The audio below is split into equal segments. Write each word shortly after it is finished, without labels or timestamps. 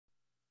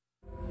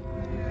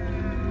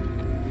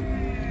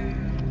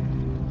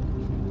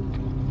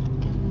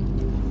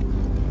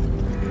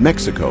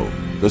Mexico,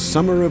 the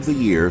summer of the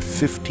year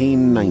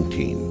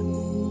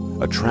 1519.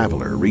 A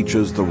traveler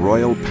reaches the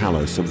royal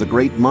palace of the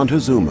great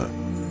Montezuma,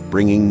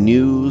 bringing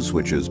news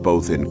which is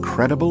both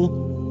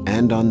incredible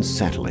and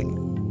unsettling.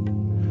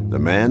 The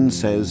man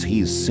says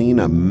he's seen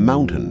a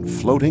mountain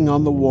floating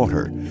on the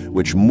water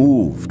which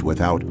moved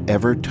without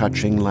ever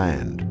touching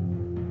land.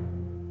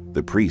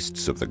 The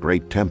priests of the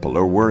great temple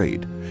are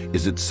worried.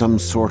 Is it some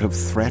sort of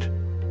threat?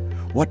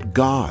 What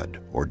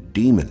god or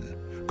demon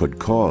could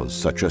cause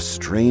such a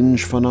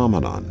strange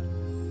phenomenon?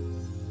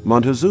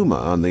 Montezuma,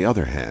 on the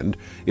other hand,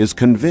 is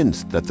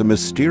convinced that the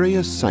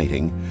mysterious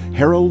sighting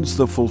heralds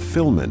the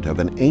fulfillment of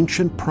an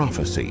ancient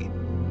prophecy,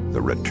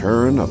 the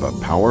return of a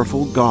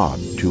powerful god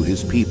to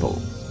his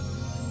people.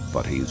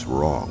 But he's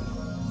wrong.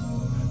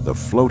 The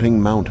floating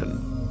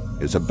mountain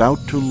is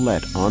about to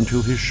let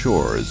onto his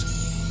shores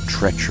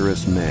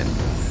treacherous men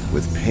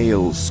with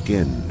pale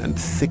skin and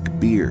thick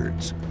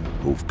beards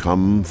who've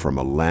come from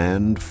a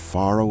land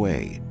far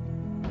away.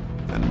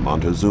 And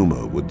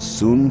Montezuma would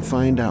soon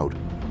find out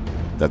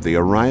that the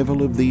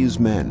arrival of these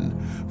men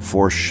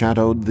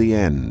foreshadowed the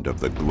end of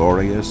the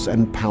glorious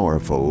and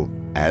powerful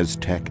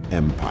Aztec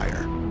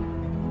Empire.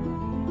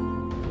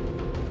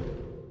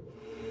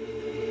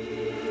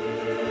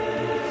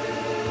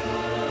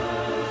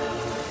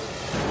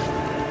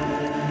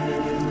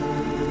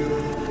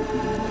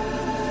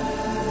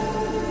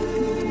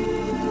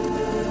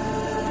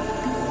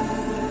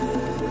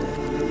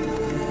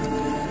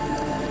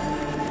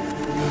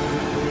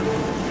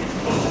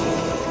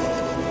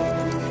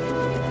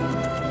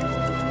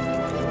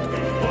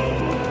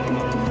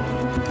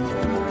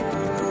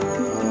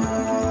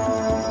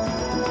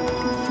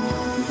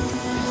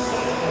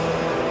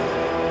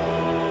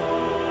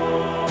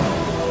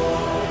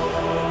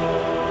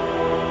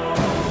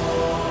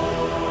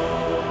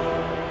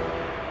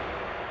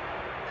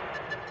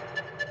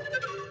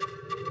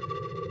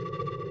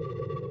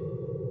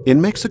 In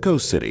Mexico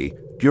City,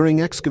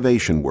 during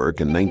excavation work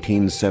in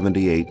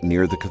 1978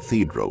 near the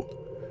cathedral,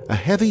 a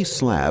heavy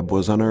slab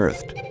was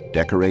unearthed,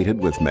 decorated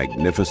with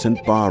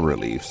magnificent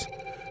bas-reliefs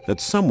that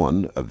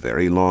someone a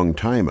very long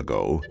time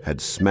ago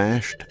had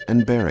smashed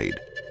and buried.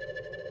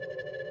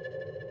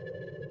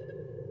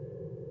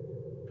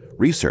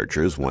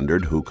 Researchers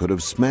wondered who could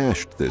have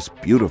smashed this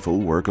beautiful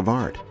work of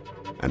art,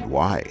 and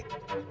why.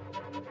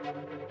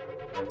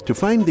 To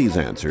find these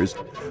answers,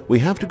 we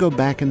have to go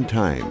back in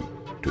time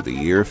to the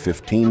year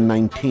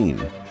 1519,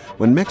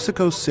 when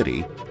Mexico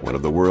City, one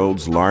of the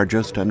world's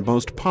largest and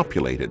most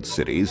populated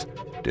cities,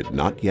 did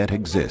not yet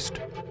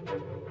exist.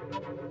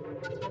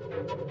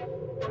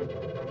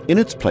 In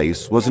its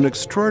place was an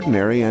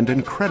extraordinary and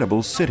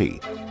incredible city,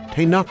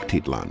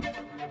 Tenochtitlán.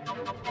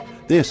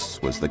 This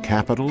was the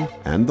capital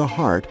and the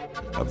heart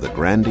of the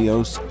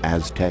grandiose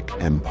Aztec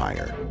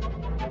Empire.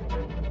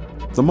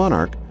 The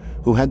monarch,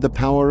 who had the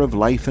power of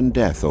life and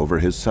death over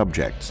his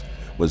subjects,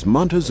 was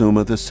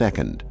Montezuma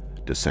II,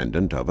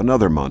 descendant of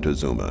another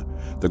Montezuma,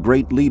 the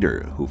great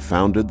leader who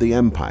founded the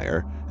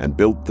empire and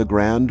built the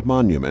grand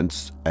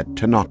monuments at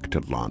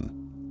Tenochtitlán.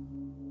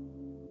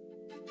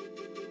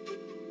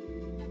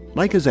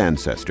 Like his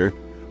ancestor,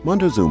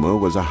 Montezuma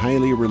was a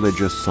highly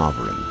religious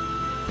sovereign,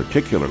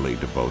 particularly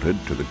devoted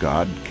to the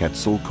god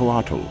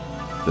Quetzalcoatl,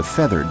 the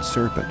feathered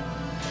serpent,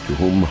 to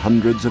whom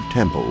hundreds of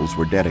temples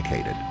were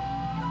dedicated.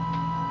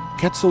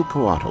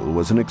 Quetzalcoatl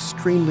was an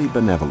extremely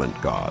benevolent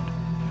god,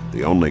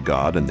 the only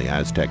god in the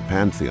Aztec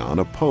pantheon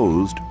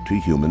opposed to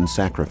human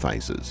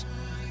sacrifices.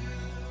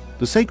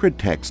 The sacred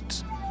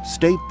texts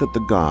state that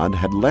the god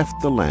had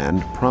left the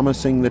land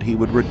promising that he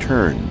would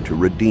return to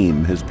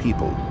redeem his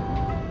people.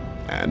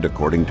 And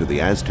according to the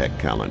Aztec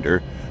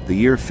calendar, the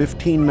year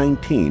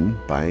 1519,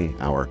 by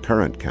our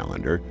current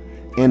calendar,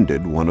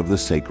 ended one of the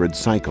sacred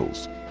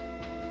cycles.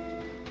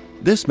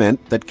 This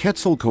meant that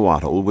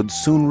Quetzalcoatl would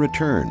soon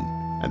return,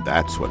 and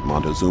that's what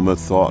Montezuma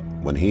thought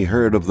when he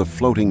heard of the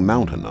floating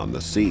mountain on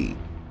the sea.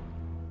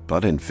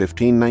 But in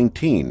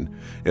 1519,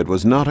 it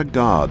was not a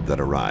god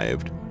that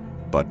arrived,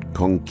 but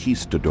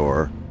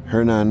conquistador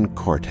Hernán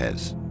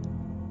Cortés.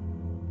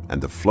 And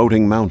the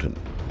floating mountain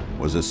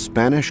was a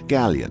Spanish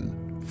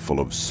galleon full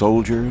of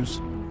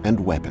soldiers and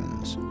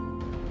weapons.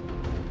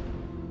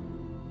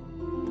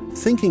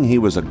 Thinking he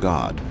was a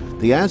god,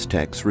 the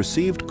Aztecs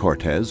received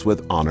Cortés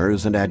with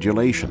honors and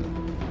adulation.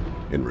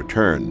 In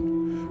return,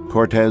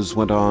 Cortés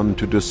went on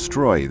to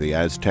destroy the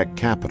Aztec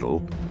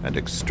capital and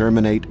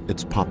exterminate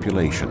its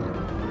population.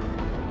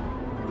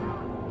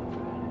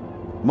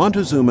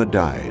 Montezuma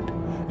died,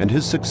 and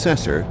his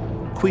successor,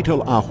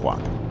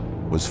 Cuitlahuac,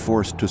 was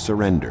forced to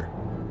surrender.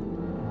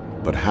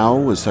 But how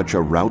was such a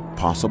rout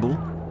possible?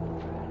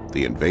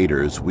 The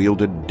invaders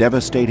wielded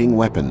devastating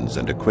weapons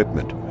and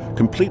equipment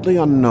completely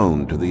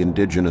unknown to the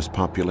indigenous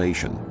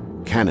population: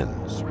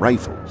 cannons,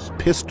 rifles,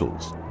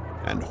 pistols,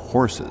 and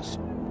horses,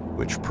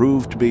 which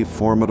proved to be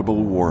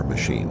formidable war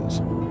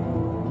machines.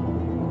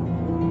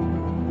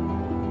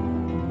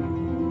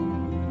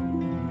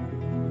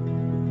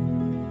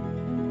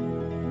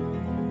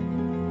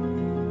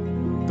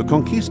 The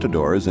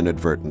conquistadors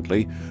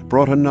inadvertently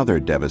brought another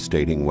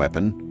devastating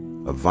weapon,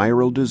 a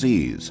viral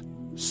disease,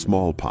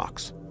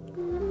 smallpox.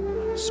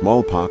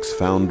 Smallpox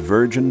found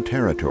virgin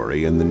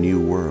territory in the New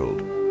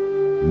World.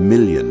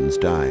 Millions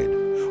died,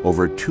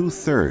 over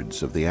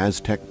 2/3 of the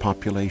Aztec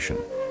population.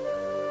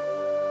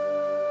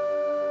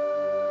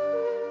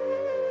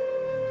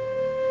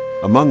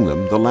 Among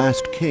them, the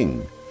last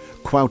king,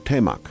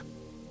 Cuauhtémoc,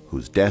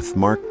 whose death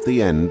marked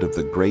the end of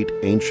the great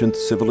ancient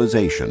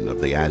civilization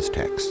of the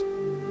Aztecs.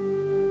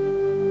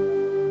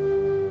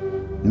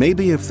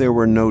 Maybe if there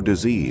were no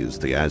disease,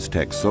 the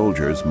Aztec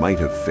soldiers might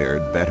have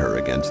fared better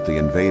against the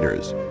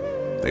invaders.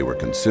 They were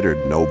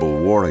considered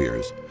noble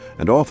warriors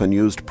and often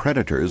used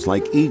predators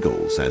like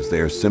eagles as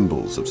their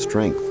symbols of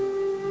strength.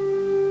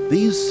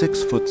 These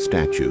 6-foot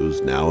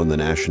statues, now in the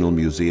National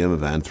Museum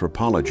of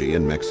Anthropology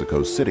in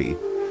Mexico City,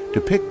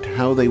 depict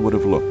how they would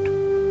have looked.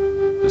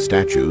 The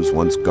statues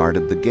once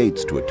guarded the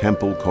gates to a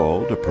temple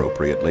called,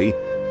 appropriately,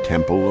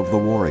 Temple of the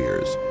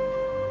Warriors.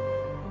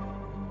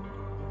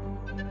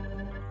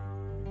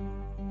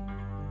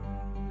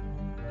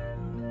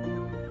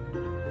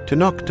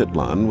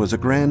 Tenochtitlán was a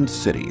grand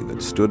city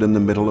that stood in the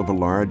middle of a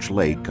large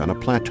lake on a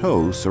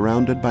plateau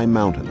surrounded by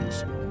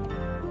mountains.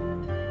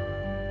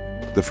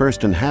 The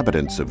first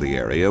inhabitants of the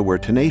area were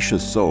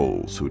tenacious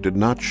souls who did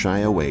not shy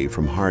away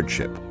from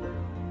hardship.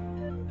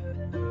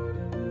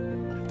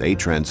 They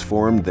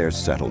transformed their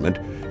settlement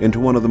into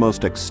one of the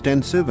most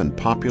extensive and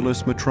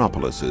populous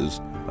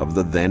metropolises of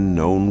the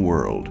then-known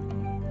world.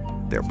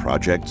 Their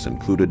projects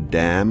included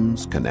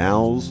dams,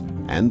 canals,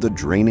 and the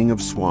draining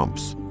of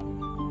swamps.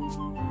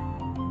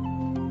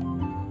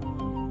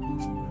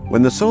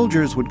 When the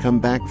soldiers would come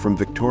back from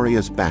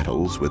victorious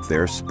battles with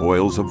their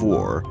spoils of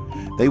war,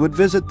 they would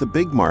visit the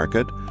big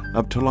market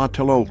of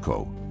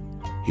Tlatelolco.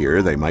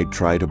 Here they might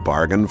try to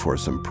bargain for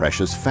some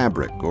precious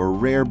fabric or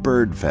rare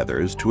bird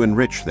feathers to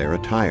enrich their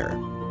attire.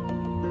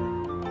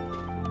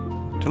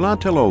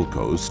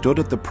 Tlatelolco stood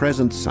at the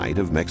present site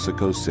of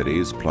Mexico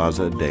City's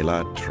Plaza de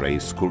las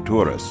Tres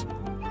Culturas.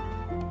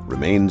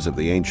 Remains of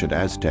the ancient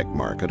Aztec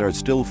market are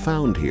still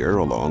found here,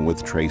 along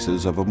with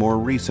traces of a more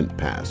recent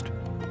past.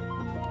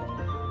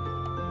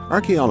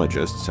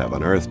 Archaeologists have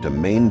unearthed a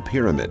main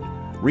pyramid,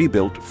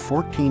 rebuilt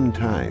 14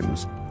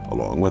 times,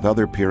 along with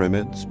other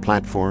pyramids,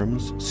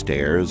 platforms,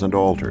 stairs, and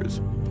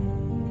altars.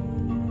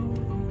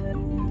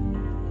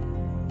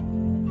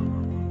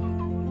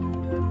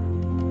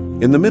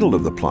 In the middle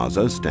of the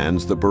plaza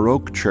stands the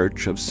Baroque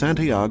church of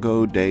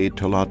Santiago de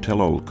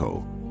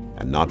Tlatelolco,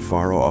 and not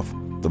far off,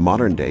 the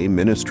modern-day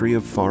Ministry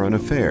of Foreign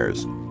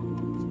Affairs.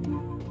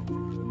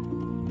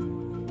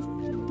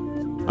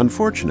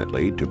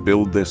 Unfortunately, to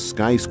build this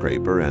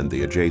skyscraper and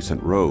the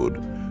adjacent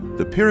road,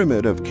 the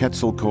pyramid of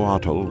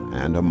Quetzalcoatl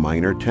and a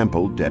minor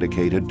temple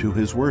dedicated to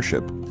his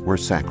worship were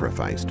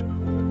sacrificed.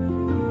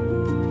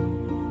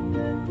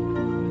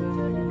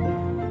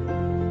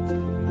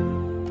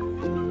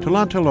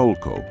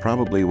 Tlatelolco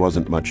probably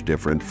wasn't much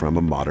different from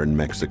a modern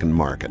Mexican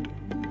market.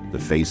 The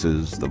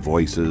faces, the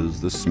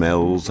voices, the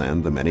smells,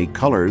 and the many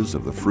colors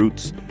of the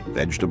fruits,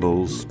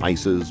 vegetables,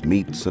 spices,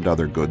 meats, and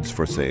other goods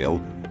for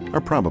sale are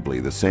probably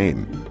the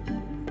same.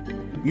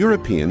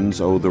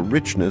 Europeans owe the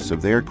richness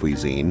of their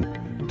cuisine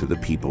to the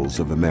peoples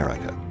of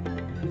America.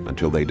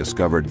 Until they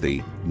discovered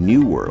the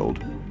New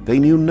World, they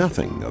knew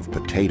nothing of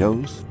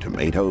potatoes,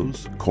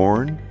 tomatoes,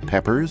 corn,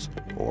 peppers,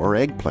 or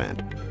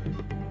eggplant.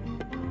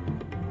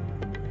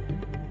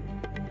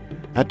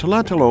 At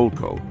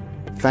Tlatelolco,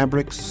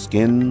 fabrics,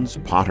 skins,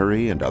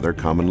 pottery, and other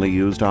commonly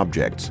used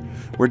objects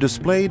were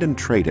displayed and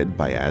traded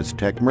by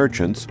Aztec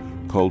merchants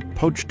called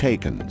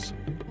Pochtecans.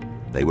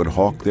 They would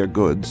hawk their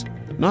goods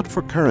not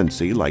for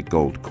currency like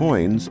gold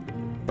coins,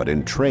 but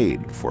in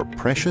trade for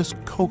precious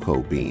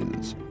cocoa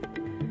beans.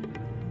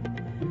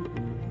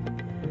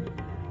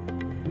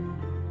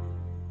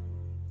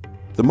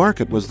 The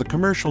market was the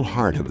commercial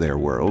heart of their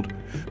world,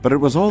 but it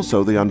was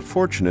also the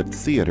unfortunate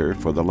theater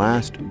for the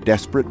last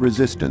desperate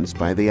resistance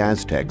by the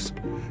Aztecs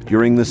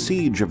during the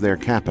siege of their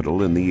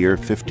capital in the year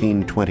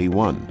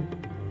 1521.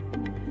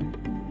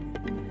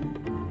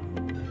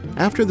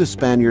 After the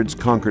Spaniards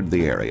conquered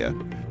the area,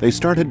 they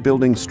started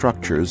building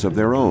structures of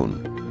their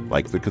own,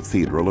 like the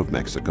Cathedral of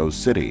Mexico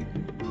City.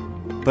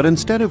 But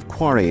instead of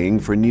quarrying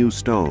for new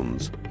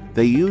stones,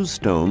 they used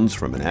stones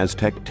from an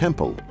Aztec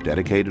temple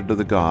dedicated to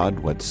the god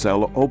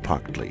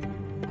Huitzilopochtli.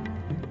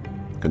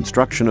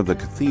 Construction of the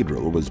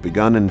cathedral was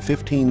begun in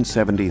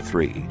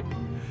 1573,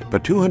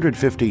 but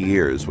 250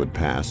 years would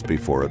pass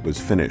before it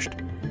was finished,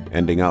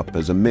 ending up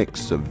as a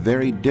mix of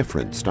very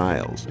different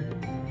styles.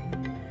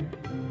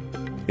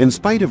 In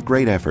spite of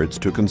great efforts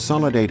to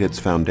consolidate its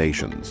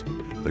foundations,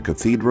 the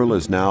cathedral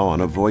is now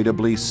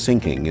unavoidably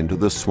sinking into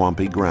the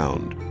swampy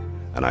ground,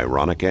 an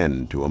ironic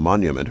end to a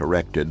monument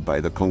erected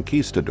by the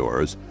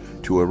conquistadors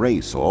to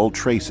erase all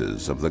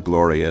traces of the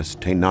glorious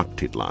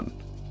Tenochtitlán.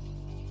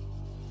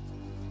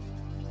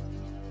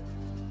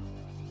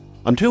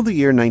 Until the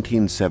year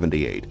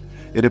 1978,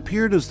 it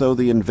appeared as though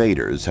the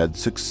invaders had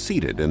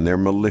succeeded in their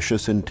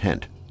malicious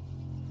intent.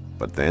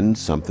 But then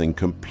something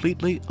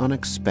completely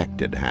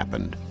unexpected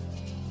happened.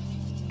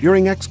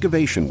 During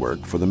excavation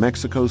work for the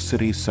Mexico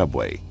City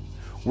subway,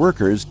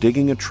 workers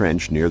digging a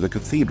trench near the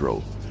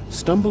cathedral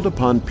stumbled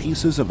upon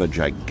pieces of a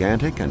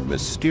gigantic and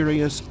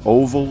mysterious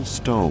oval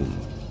stone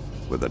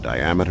with a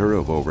diameter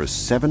of over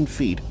 7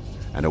 feet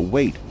and a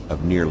weight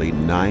of nearly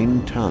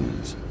 9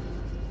 tons.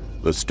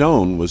 The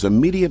stone was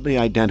immediately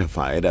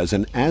identified as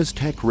an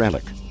Aztec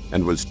relic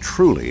and was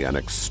truly an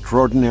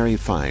extraordinary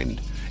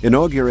find,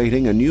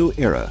 inaugurating a new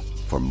era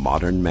for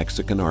modern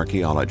Mexican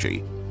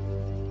archaeology.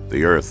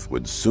 The earth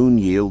would soon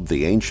yield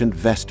the ancient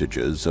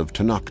vestiges of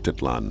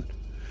Tenochtitlán,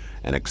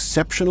 an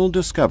exceptional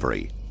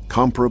discovery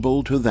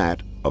comparable to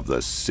that of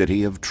the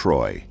city of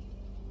Troy.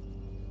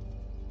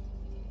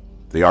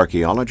 The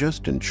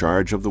archaeologist in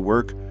charge of the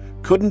work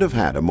couldn't have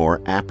had a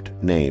more apt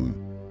name: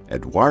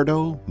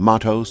 Eduardo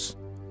Matos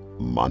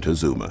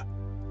Montezuma.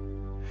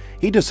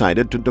 He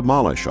decided to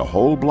demolish a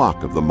whole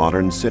block of the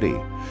modern city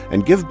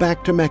and give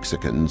back to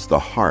Mexicans the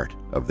heart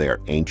of their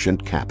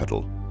ancient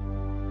capital.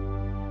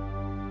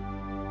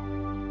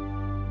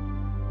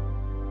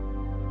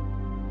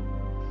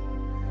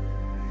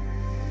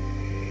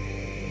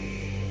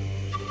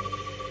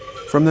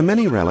 From the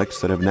many relics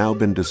that have now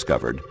been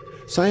discovered,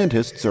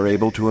 scientists are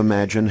able to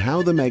imagine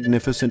how the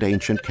magnificent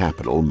ancient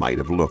capital might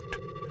have looked.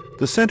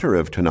 The center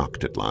of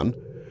Tenochtitlán,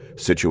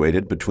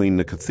 situated between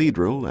the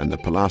cathedral and the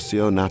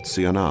Palacio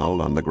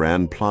Nacional on the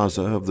Grand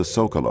Plaza of the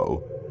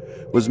Zócalo,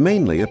 was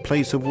mainly a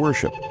place of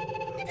worship,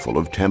 full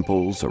of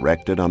temples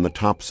erected on the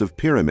tops of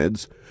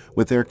pyramids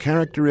with their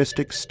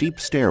characteristic steep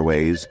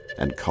stairways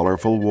and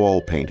colorful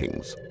wall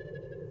paintings.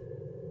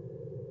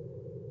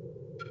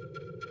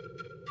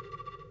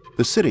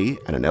 The city,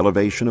 at an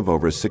elevation of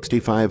over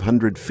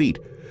 6,500 feet,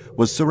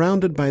 was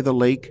surrounded by the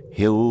lake,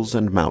 hills,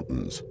 and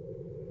mountains.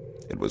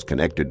 It was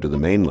connected to the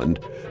mainland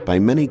by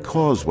many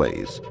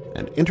causeways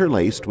and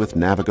interlaced with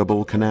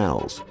navigable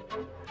canals.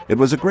 It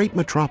was a great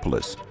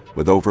metropolis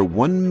with over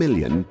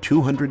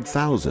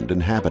 1,200,000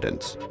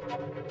 inhabitants.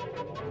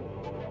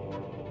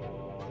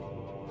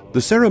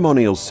 The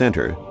ceremonial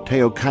center,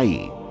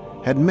 Teocalli,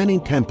 had many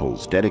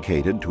temples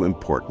dedicated to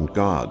important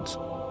gods.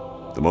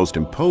 The most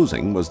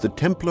imposing was the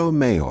Templo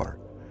Mayor,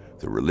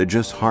 the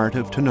religious heart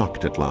of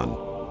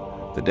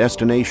Tenochtitlán, the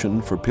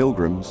destination for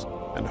pilgrims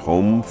and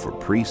home for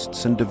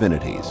priests and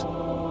divinities.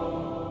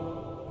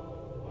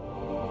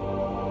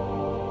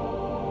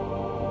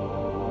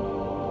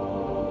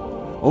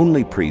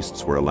 Only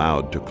priests were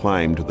allowed to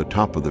climb to the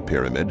top of the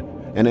pyramid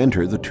and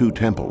enter the 2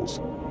 temples.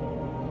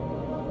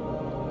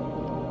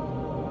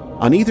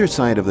 On either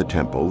side of the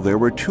temple, there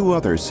were 2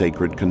 other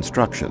sacred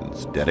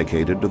constructions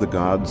dedicated to the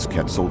gods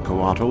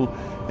Quetzalcoatl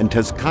and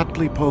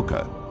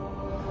Tezcatlipoca.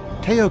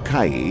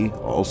 Teocalli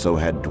also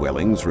had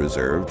dwellings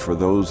reserved for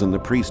those in the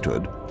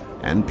priesthood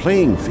and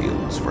playing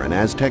fields for an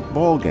Aztec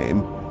ball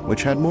game,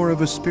 which had more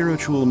of a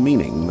spiritual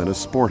meaning than a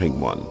sporting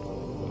one.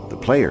 The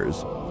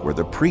players were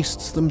the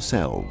priests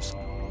themselves.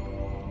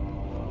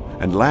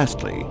 And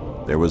lastly,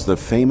 there was the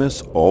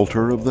famous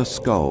Altar of the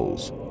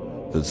Skulls,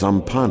 the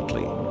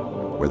Tzompantli,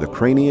 where the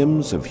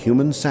craniums of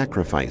human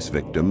sacrifice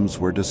victims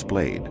were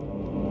displayed.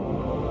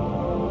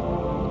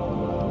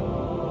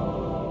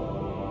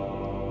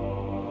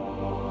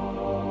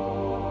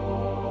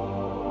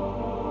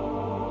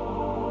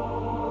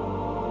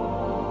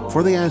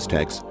 For the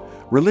Aztecs,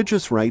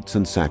 religious rites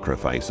and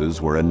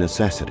sacrifices were a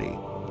necessity,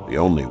 the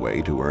only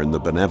way to earn the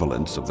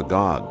benevolence of the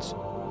gods.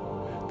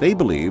 They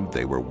believed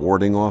they were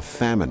warding off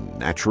famine,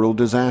 natural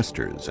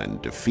disasters, and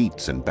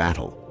defeats in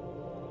battle.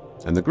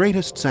 And the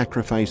greatest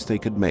sacrifice they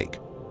could make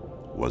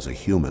was a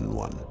human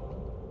one.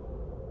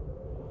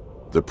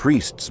 The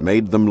priests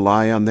made them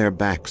lie on their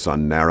backs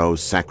on narrow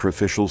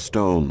sacrificial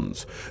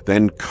stones,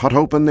 then cut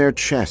open their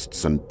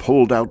chests and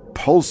pulled out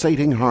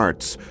pulsating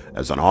hearts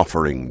as an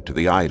offering to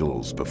the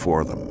idols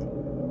before them.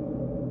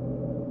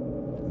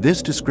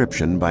 This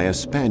description by a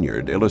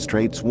Spaniard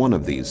illustrates one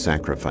of these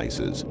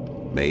sacrifices,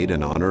 made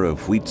in honor of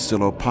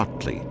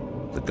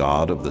Huitzilopochtli, the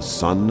god of the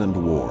sun and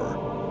war.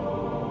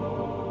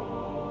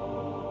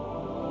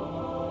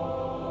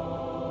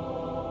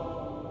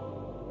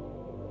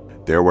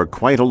 There were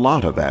quite a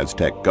lot of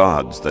Aztec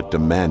gods that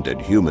demanded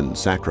human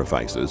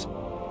sacrifices.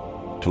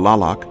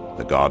 Tlaloc,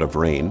 the god of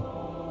rain.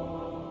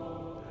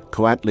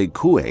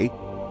 Coatlicue,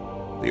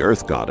 the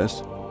earth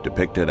goddess,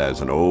 depicted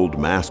as an old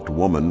masked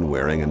woman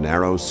wearing a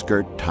narrow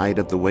skirt tied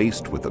at the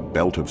waist with a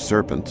belt of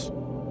serpents.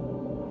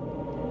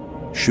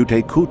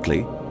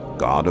 Xutecutli,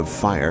 god of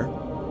fire.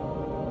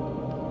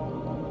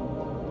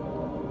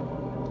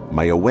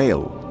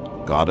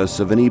 Mayahuel, goddess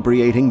of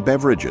inebriating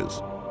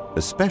beverages,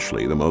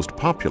 especially the most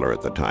popular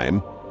at the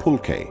time,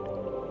 pulque.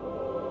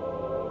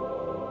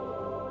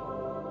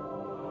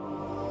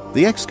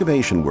 The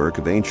excavation work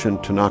of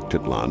ancient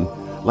Tenochtitlan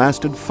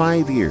lasted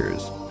 5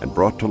 years and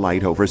brought to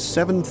light over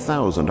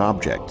 7,000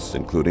 objects,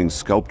 including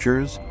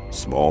sculptures,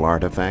 small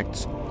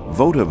artifacts,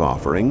 votive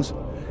offerings,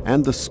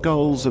 and the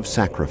skulls of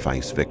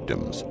sacrifice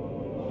victims.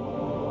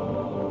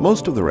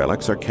 Most of the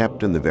relics are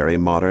kept in the very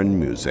modern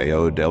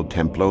Museo del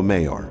Templo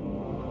Mayor.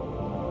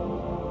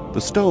 The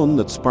stone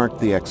that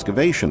sparked the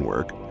excavation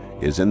work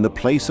is in the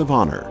place of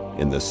honor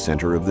in the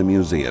center of the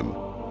museum.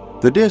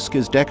 The disc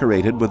is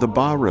decorated with a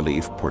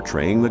bas-relief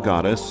portraying the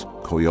goddess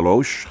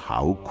Coyolosh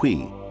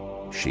Hauqui,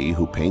 she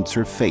who paints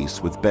her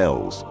face with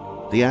bells,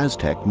 the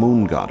Aztec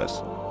moon goddess.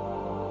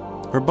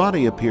 Her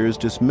body appears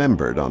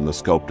dismembered on the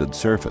sculpted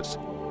surface.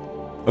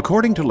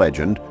 According to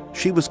legend,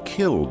 she was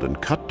killed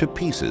and cut to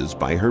pieces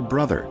by her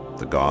brother,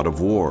 the god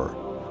of war,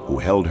 who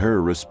held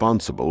her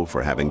responsible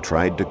for having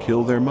tried to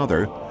kill their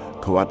mother,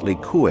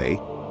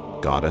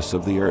 Coatlicue, goddess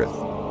of the earth.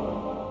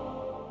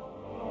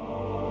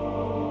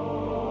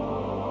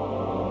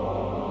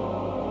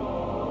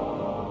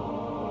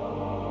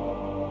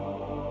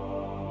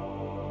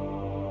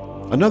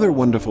 Another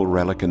wonderful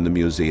relic in the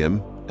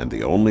museum, and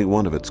the only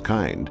one of its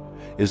kind,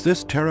 is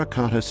this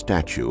terracotta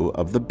statue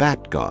of the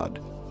Bat God,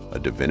 a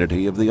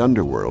divinity of the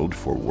underworld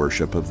for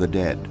worship of the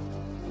dead.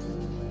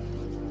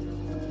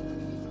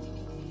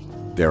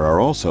 There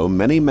are also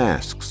many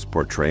masks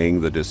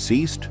portraying the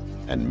deceased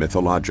and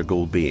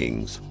mythological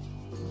beings.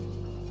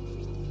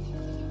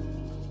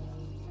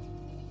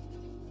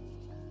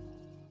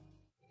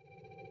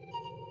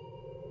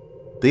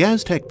 The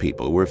Aztec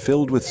people were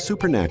filled with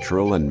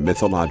supernatural and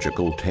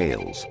mythological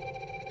tales.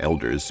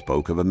 Elders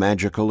spoke of a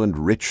magical and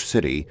rich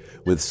city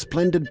with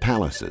splendid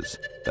palaces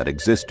that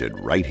existed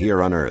right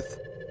here on Earth.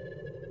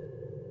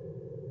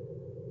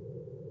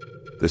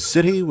 The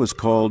city was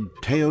called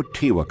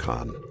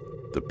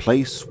Teotihuacan, the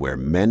place where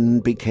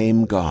men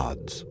became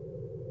gods.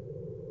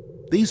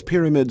 These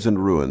pyramids and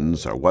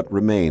ruins are what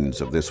remains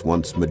of this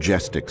once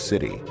majestic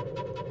city.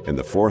 In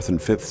the 4th and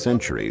 5th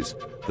centuries,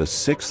 the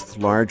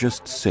 6th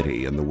largest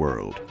city in the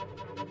world.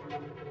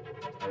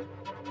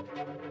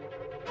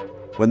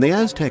 When the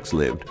Aztecs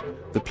lived,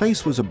 the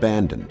place was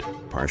abandoned,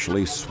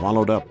 partially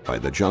swallowed up by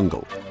the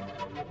jungle.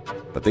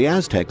 But the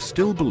Aztecs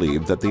still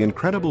believed that the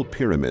incredible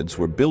pyramids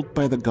were built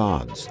by the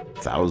gods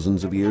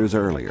thousands of years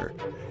earlier,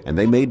 and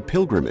they made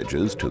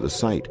pilgrimages to the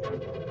site.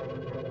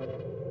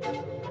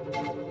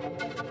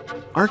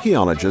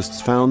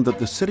 Archaeologists found that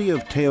the city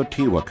of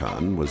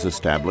Teotihuacan was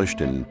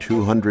established in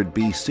 200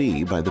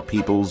 BC by the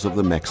peoples of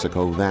the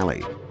Mexico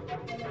Valley.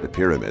 The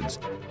pyramids,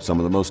 some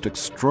of the most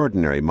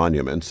extraordinary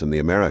monuments in the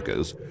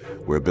Americas,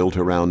 were built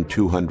around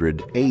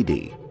 200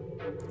 AD.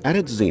 At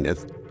its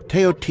zenith,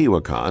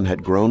 Teotihuacan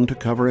had grown to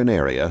cover an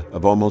area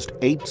of almost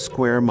 8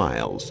 square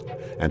miles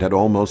and had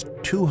almost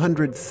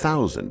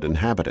 200,000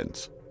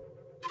 inhabitants.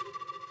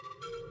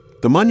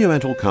 The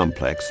monumental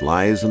complex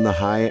lies in the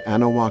high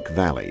Anahuac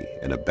Valley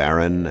in a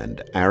barren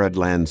and arid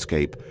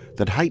landscape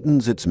that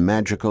heightens its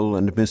magical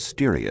and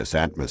mysterious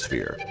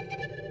atmosphere.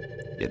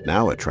 It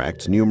now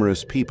attracts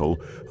numerous people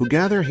who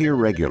gather here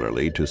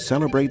regularly to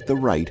celebrate the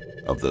rite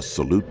of the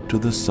Salute to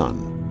the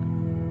Sun.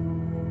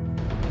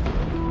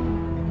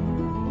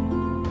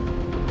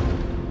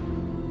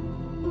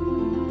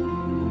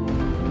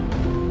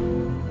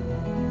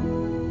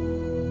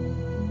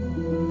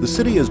 The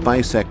city is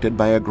bisected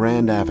by a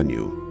grand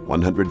avenue,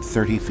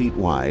 130 feet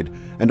wide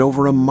and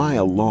over a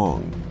mile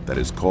long, that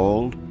is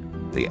called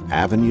the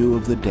Avenue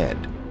of the Dead.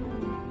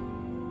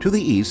 To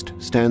the east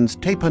stands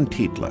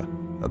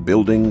Tenochtitlan, a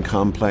building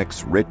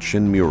complex rich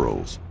in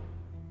murals.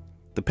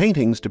 The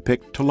paintings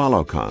depict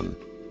Tlalocan,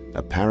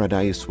 a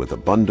paradise with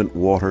abundant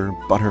water,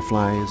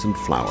 butterflies, and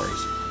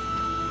flowers.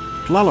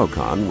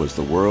 Tlalocan was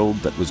the world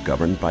that was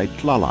governed by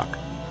Tlaloc,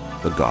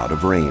 the god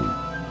of rain.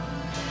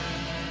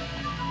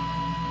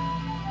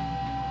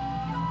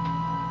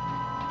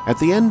 At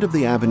the end of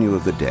the Avenue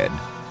of the Dead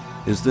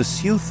is the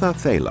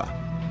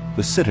Ciutadela,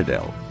 the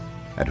citadel,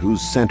 at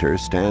whose center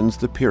stands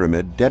the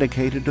pyramid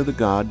dedicated to the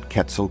god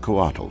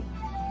Quetzalcoatl.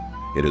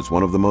 It is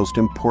one of the most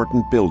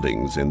important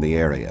buildings in the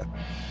area.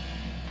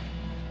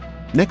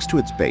 Next to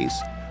its base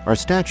are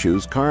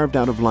statues carved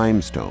out of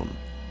limestone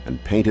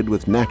and painted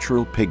with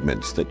natural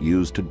pigments that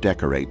used to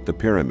decorate the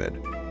pyramid.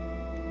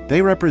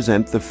 They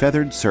represent the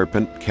feathered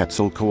serpent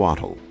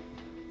Quetzalcoatl.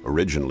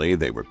 Originally,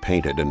 they were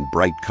painted in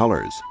bright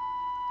colors.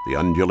 The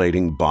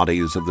undulating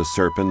bodies of the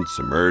serpents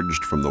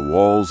emerged from the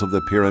walls of the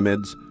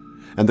pyramids,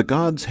 and the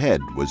god's head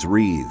was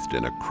wreathed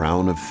in a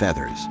crown of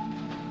feathers.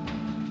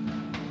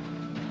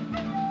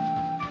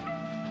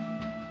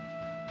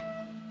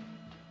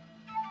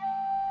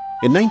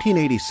 In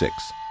 1986,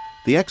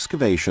 the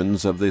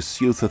excavations of this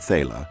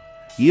Ciutadela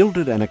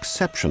yielded an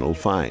exceptional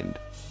find,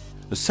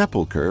 a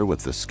sepulchre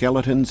with the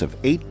skeletons of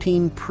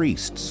 18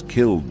 priests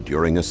killed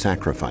during a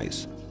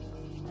sacrifice.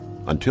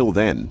 Until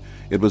then,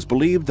 it was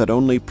believed that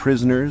only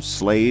prisoners,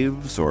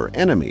 slaves, or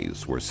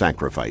enemies were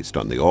sacrificed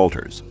on the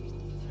altars.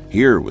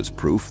 Here was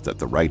proof that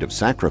the rite of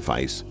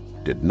sacrifice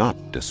did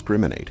not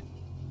discriminate.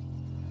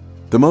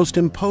 The most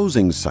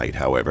imposing sight,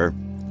 however,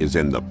 is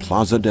in the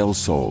Plaza del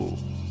Sol.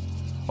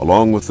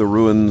 Along with the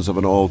ruins of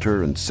an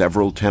altar and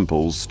several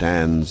temples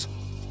stands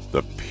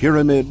the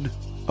Pyramid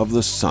of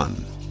the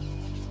Sun.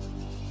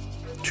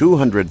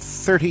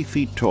 230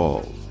 feet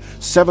tall,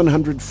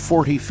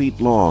 740 feet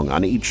long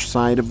on each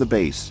side of the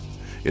base,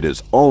 it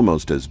is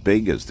almost as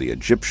big as the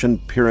Egyptian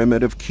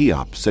Pyramid of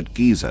Cheops at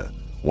Giza,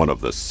 one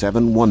of the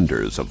 7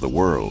 wonders of the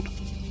world.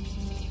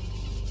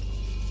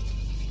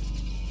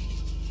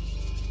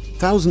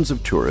 Thousands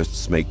of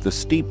tourists make the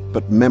steep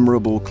but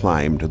memorable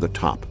climb to the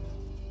top,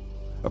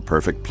 a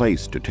perfect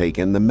place to take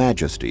in the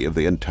majesty of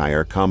the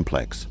entire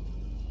complex.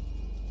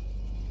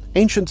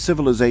 Ancient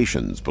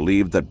civilizations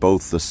believed that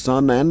both the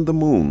sun and the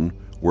moon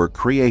were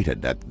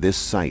created at this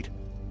site.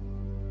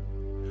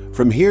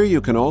 From here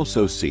you can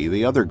also see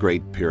the other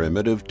great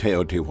pyramid of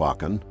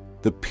Teotihuacan,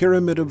 the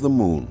Pyramid of the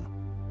Moon.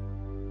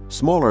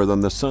 Smaller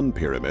than the Sun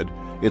Pyramid,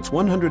 it's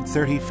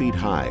 130 feet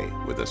high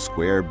with a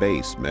square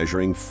base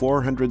measuring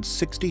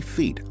 460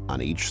 feet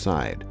on each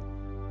side.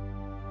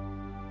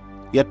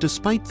 Yet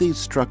despite these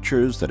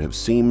structures that have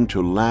seemed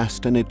to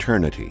last an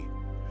eternity,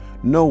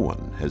 no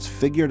one has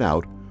figured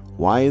out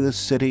why the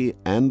city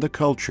and the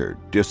culture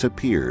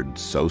disappeared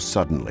so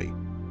suddenly.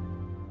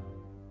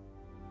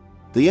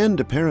 The end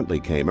apparently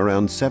came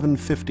around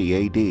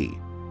 750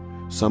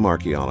 AD. Some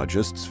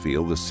archaeologists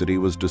feel the city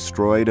was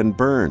destroyed and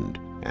burned,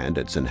 and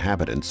its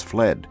inhabitants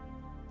fled.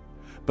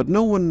 But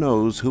no one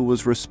knows who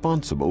was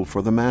responsible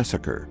for the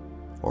massacre,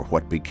 or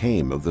what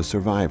became of the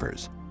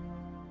survivors.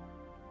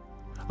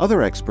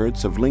 Other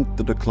experts have linked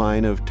the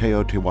decline of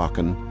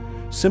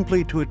Teotihuacan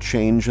simply to a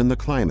change in the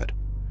climate,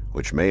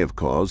 which may have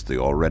caused the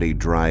already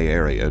dry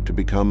area to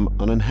become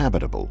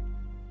uninhabitable.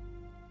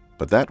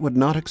 But that would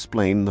not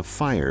explain the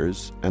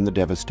fires and the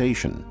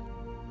devastation.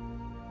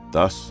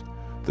 Thus,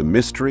 the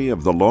mystery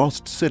of the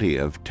lost city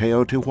of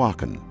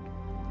Teotihuacan,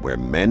 where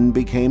men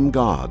became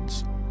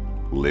gods,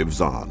 lives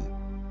on.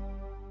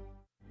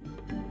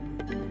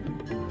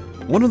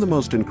 One of the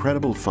most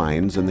incredible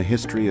finds in the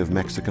history of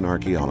Mexican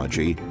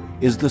archaeology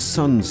is the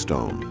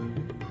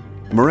Sunstone.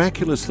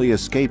 Miraculously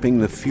escaping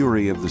the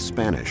fury of the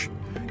Spanish,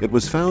 it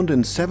was found in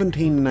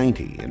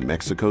 1790 in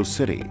Mexico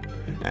City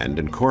and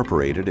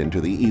incorporated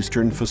into the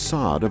eastern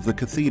facade of the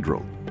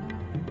cathedral.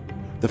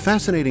 The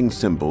fascinating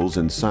symbols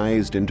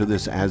incised into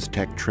this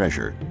Aztec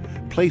treasure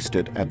placed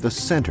it at the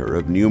center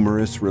of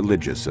numerous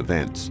religious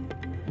events.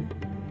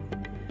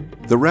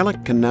 The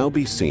relic can now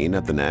be seen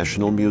at the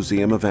National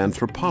Museum of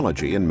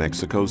Anthropology in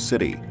Mexico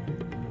City,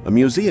 a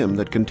museum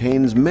that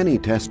contains many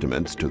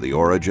testaments to the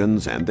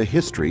origins and the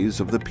histories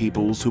of the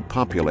peoples who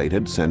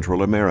populated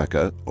Central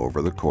America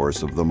over the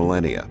course of the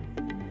millennia.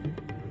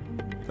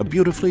 A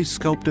beautifully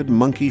sculpted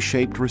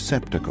monkey-shaped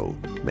receptacle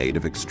made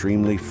of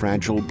extremely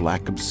fragile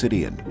black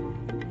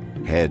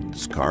obsidian,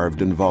 heads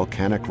carved in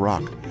volcanic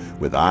rock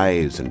with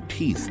eyes and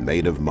teeth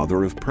made of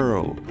mother of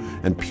pearl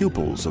and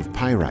pupils of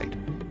pyrite,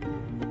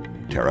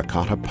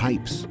 terracotta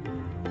pipes,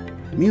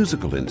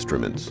 musical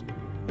instruments,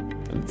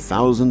 and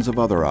thousands of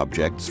other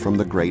objects from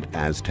the great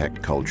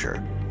Aztec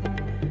culture.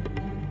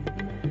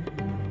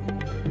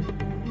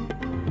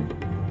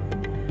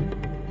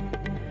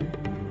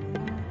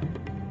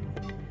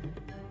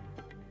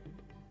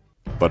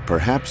 But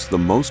perhaps the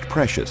most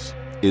precious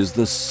is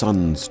the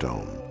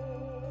Sunstone.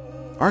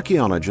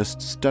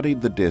 Archaeologists studied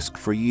the disk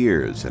for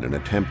years in an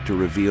attempt to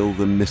reveal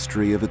the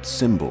mystery of its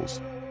symbols.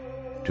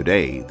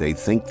 Today, they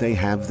think they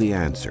have the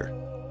answer.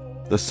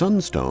 The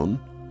Sunstone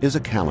is a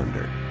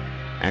calendar,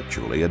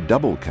 actually a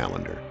double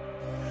calendar.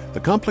 The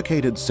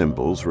complicated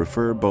symbols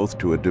refer both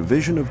to a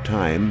division of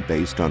time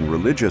based on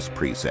religious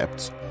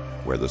precepts,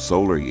 where the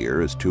solar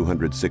year is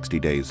 260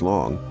 days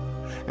long,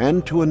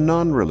 and to a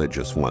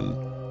non-religious one,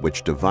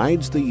 which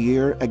divides the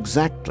year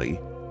exactly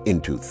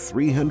into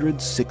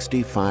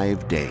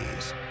 365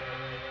 days.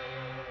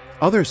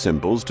 Other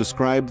symbols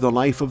describe the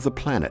life of the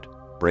planet,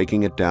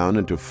 breaking it down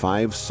into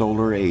 5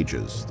 solar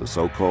ages, the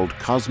so-called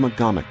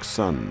cosmogonic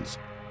suns,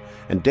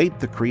 and date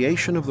the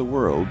creation of the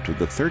world to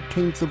the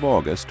 13th of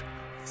August,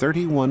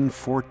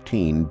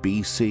 3114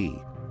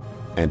 BC,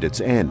 and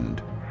its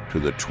end to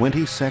the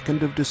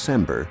 22nd of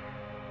December,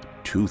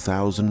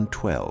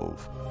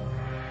 2012.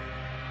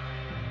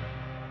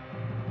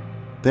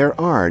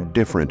 There are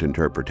different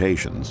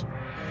interpretations,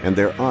 and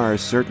there are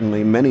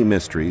certainly many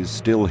mysteries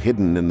still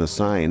hidden in the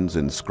signs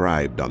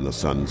inscribed on the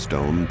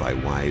Sunstone by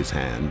wise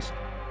hands.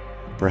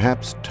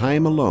 Perhaps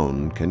time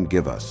alone can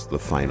give us the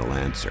final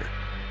answer.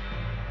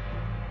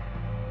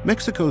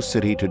 Mexico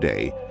City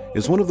today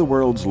is one of the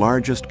world's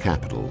largest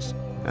capitals,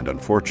 and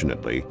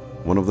unfortunately,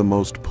 one of the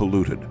most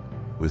polluted,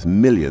 with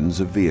millions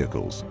of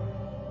vehicles.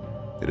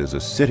 It is a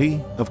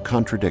city of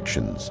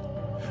contradictions,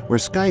 where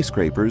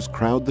skyscrapers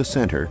crowd the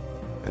center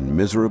and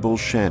miserable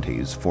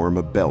shanties form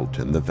a belt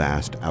in the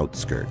vast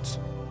outskirts.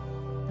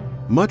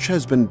 Much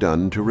has been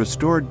done to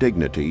restore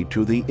dignity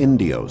to the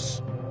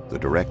Indios, the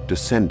direct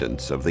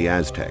descendants of the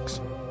Aztecs,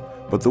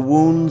 but the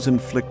wounds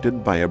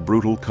inflicted by a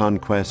brutal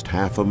conquest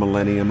half a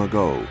millennium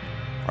ago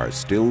are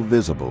still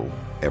visible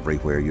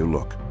everywhere you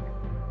look.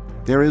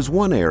 There is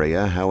one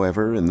area,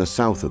 however, in the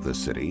south of the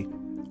city,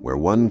 where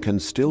one can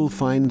still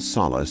find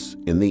solace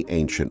in the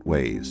ancient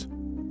ways.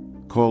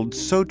 Called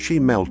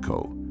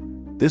Xochimelco,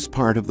 this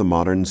part of the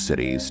modern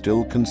city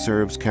still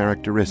conserves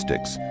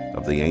characteristics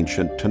of the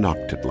ancient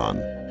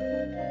Tenochtitlán.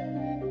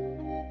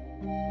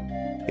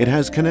 It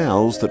has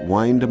canals that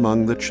wind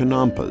among the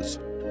chinampas,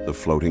 the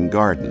floating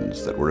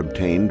gardens that were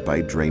obtained by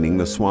draining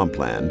the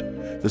swampland,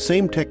 the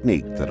same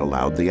technique that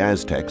allowed the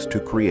Aztecs to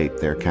create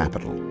their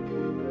capital.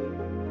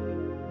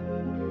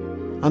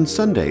 On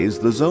Sundays,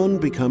 the zone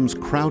becomes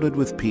crowded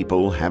with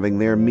people having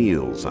their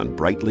meals on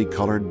brightly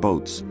colored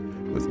boats,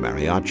 with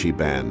mariachi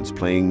bands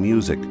playing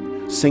music,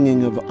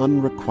 singing of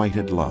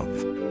unrequited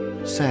love,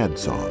 sad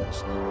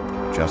songs,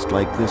 just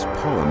like this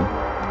poem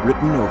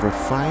written over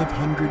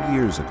 500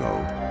 years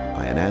ago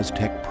by an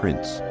Aztec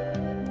prince.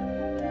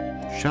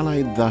 Shall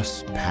I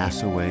thus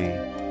pass away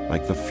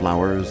like the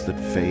flowers that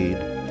fade?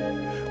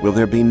 Will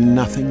there be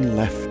nothing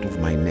left of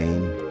my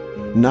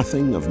name,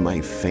 nothing of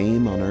my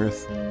fame on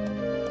earth?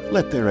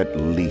 Let there at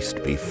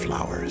least be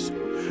flowers.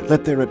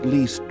 Let there at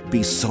least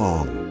be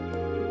song.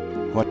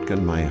 What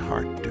can my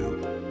heart do?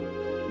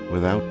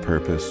 Without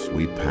purpose,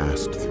 we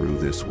passed through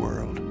this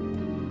world.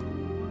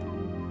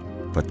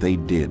 But they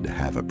did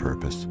have a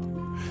purpose.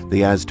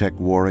 The Aztec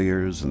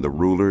warriors and the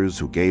rulers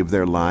who gave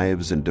their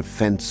lives in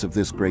defense of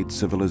this great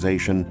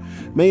civilization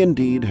may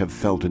indeed have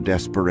felt a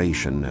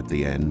desperation at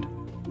the end.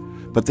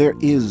 But there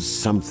is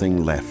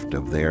something left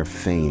of their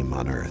fame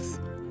on earth.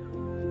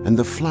 And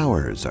the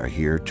flowers are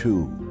here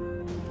too.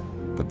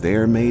 But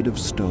they're made of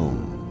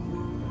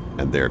stone,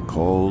 and they're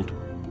called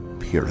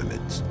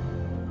pyramids.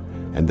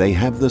 And they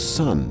have the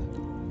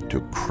sun to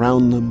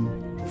crown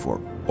them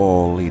for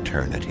all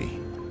eternity.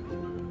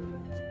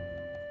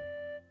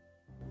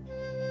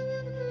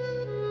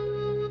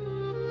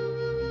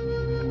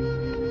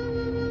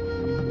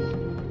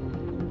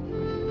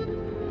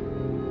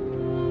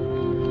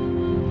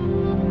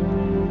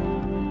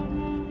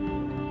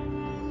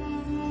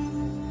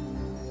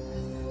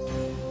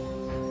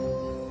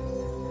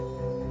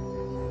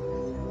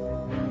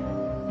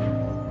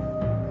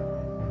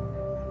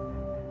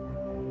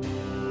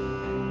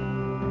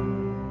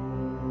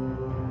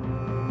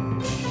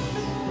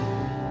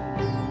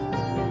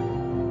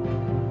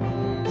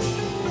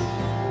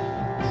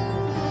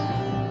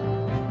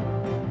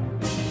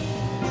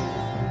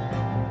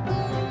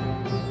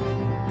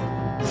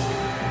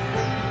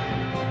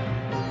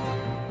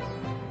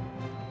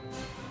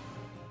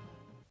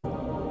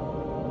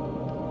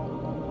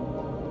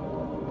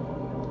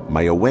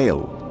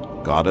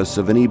 Whale, goddess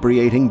of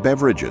inebriating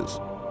beverages,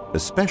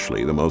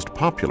 especially the most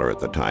popular at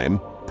the time,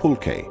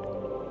 pulque.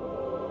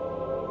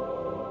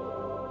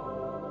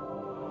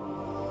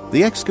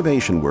 The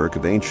excavation work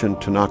of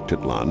ancient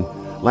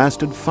Tenochtitlán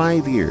lasted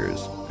 5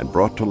 years and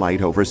brought to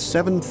light over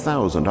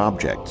 7,000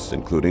 objects,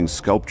 including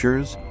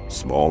sculptures,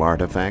 small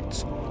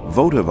artifacts,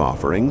 votive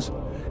offerings,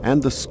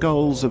 and the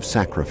skulls of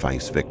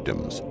sacrifice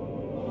victims.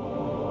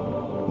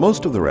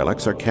 Most of the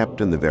relics are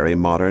kept in the very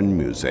modern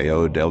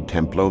Museo del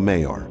Templo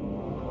Mayor.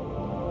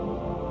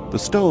 The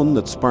stone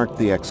that sparked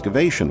the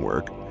excavation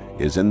work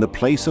is in the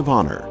place of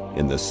honor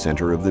in the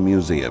center of the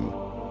museum.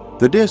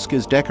 The disc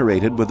is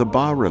decorated with a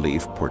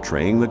bas-relief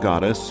portraying the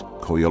goddess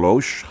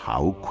Coyolosh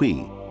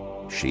Hauqui,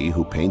 she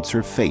who paints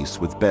her face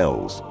with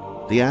bells,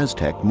 the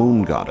Aztec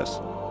moon goddess.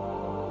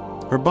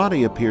 Her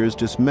body appears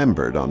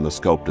dismembered on the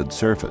sculpted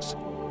surface.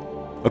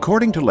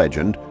 According to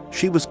legend,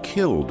 she was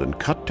killed and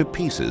cut to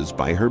pieces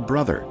by her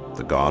brother,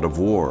 the god of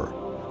war,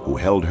 who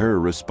held her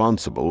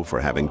responsible for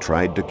having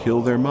tried to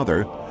kill their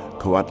mother,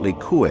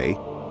 Coatlicue,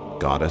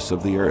 goddess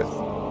of the earth.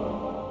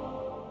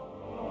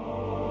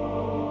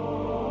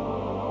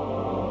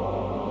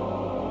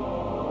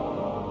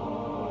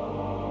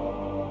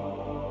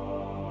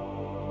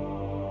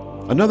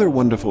 Another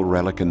wonderful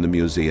relic in the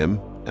museum,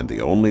 and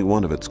the only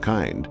one of its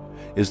kind,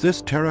 is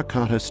this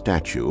terracotta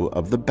statue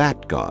of the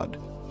bat god,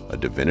 a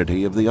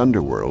divinity of the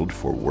underworld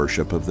for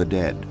worship of the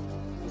dead.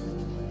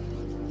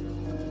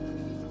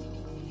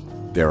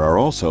 There are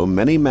also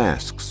many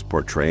masks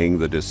portraying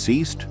the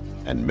deceased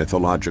and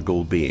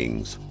mythological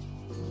beings.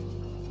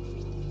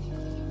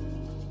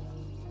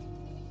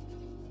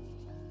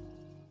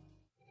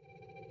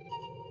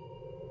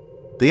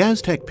 The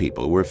Aztec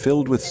people were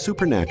filled with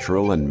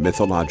supernatural and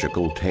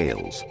mythological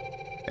tales.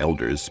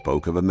 Elders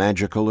spoke of a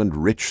magical and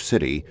rich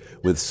city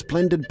with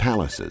splendid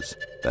palaces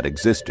that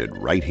existed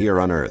right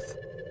here on Earth.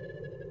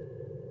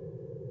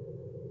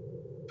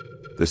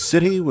 The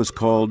city was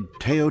called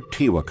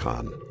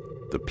Teotihuacan,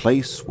 the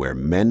place where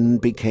men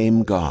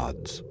became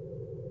gods.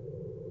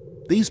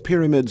 These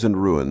pyramids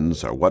and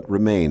ruins are what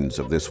remains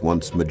of this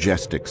once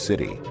majestic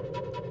city.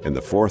 In the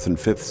 4th and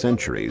 5th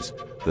centuries,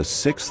 the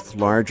 6th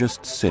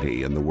largest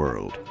city in the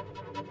world.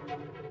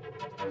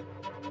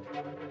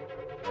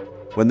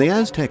 When the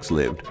Aztecs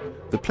lived,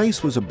 the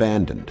place was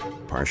abandoned,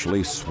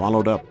 partially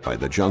swallowed up by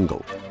the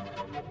jungle.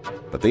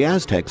 But the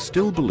Aztecs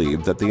still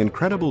believed that the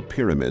incredible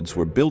pyramids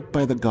were built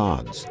by the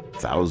gods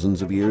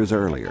thousands of years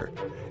earlier,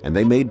 and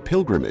they made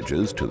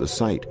pilgrimages to the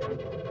site.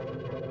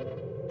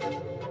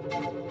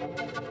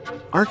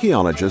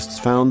 Archaeologists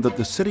found that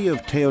the city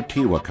of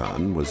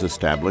Teotihuacan was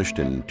established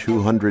in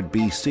 200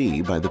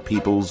 BC by the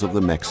peoples of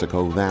the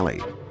Mexico Valley.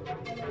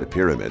 The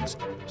pyramids,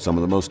 some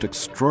of the most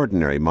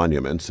extraordinary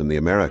monuments in the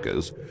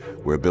Americas,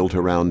 were built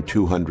around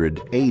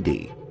 200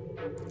 AD.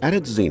 At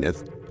its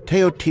zenith,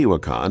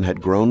 Teotihuacan had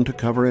grown to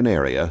cover an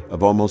area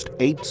of almost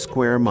 8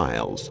 square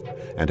miles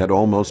and had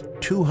almost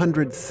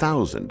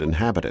 200,000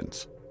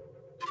 inhabitants.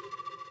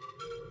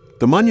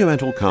 The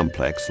monumental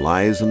complex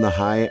lies in the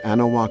high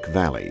Anahuac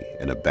Valley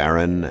in a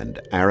barren and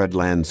arid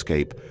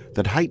landscape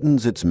that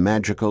heightens its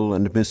magical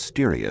and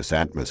mysterious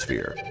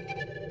atmosphere.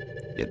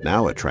 It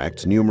now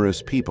attracts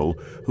numerous people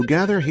who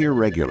gather here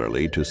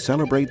regularly to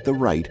celebrate the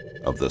rite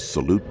of the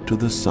Salute to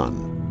the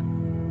Sun.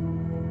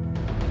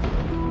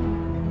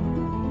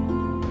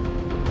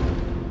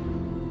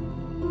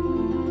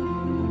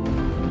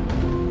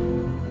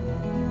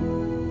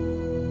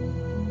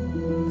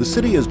 The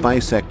city is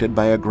bisected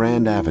by a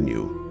grand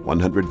avenue,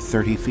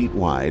 130 feet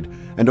wide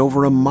and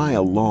over a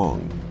mile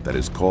long, that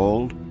is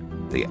called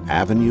the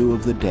Avenue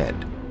of the Dead.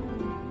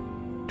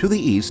 To the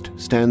east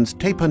stands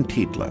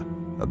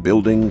Tenochtitlán, a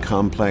building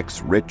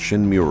complex rich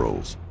in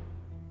murals.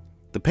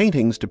 The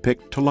paintings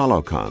depict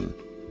Tenochtitlán,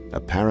 a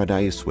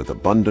paradise with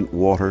abundant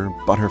water,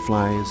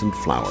 butterflies, and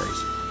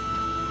flowers.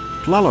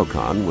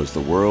 Tenochtitlán was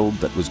the world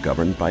that was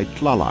governed by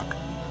Tlaloc,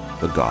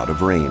 the god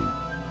of rain.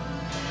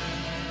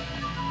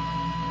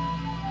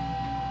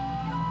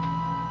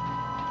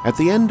 At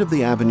the end of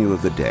the Avenue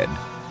of the Dead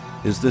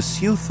is the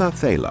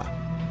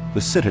Tenochtitlán, the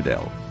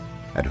citadel,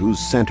 at whose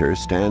center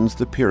stands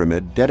the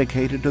pyramid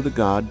dedicated to the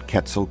god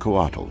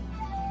Quetzalcoatl.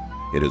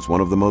 It is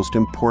one of the most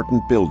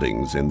important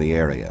buildings in the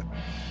area.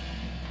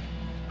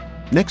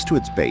 Next to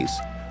its base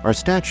are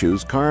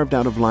statues carved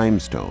out of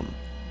limestone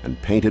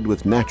and painted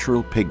with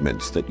natural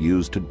pigments that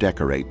used to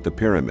decorate the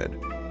pyramid.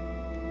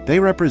 They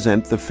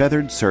represent the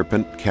feathered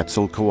serpent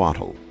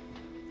Quetzalcoatl.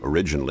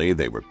 Originally,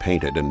 they were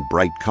painted in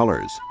bright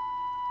colors.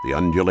 The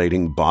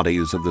undulating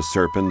bodies of the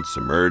serpents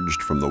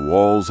emerged from the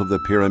walls of the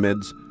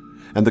pyramids,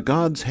 and the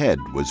god's head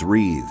was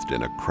wreathed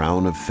in a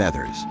crown of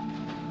feathers.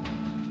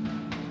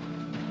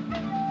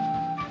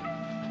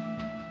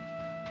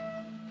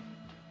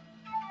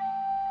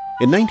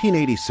 In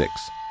 1986,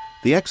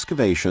 the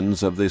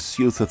excavations of this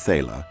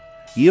Tenochtitlán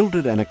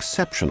yielded an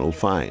exceptional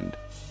find,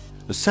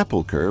 a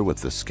sepulchre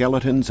with the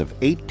skeletons of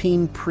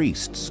 18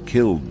 priests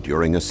killed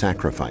during a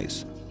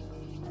sacrifice.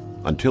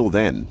 Until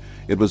then,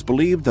 it was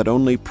believed that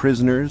only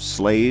prisoners,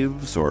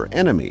 slaves, or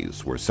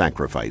enemies were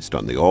sacrificed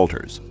on the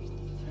altars.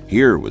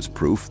 Here was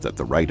proof that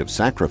the rite of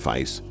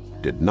sacrifice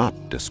did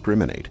not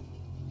discriminate.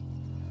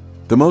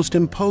 The most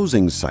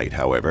imposing sight,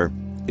 however,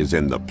 is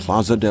in the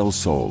Plaza del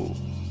Sol.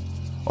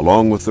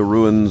 Along with the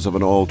ruins of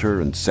an altar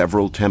and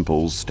several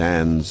temples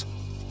stands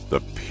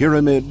the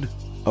Pyramid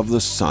of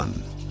the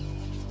Sun.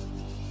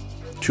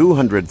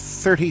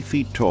 230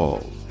 feet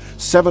tall,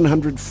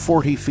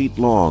 740 feet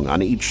long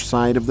on each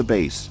side of the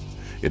base,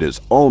 it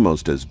is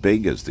almost as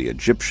big as the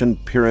Egyptian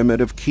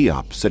Pyramid of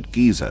Cheops at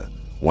Giza,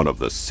 one of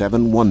the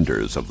 7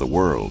 wonders of the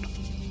world.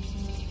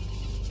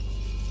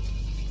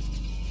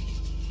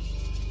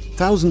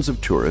 Thousands of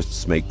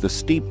tourists make the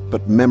steep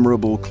but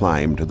memorable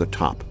climb to the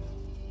top,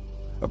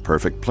 a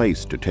perfect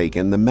place to take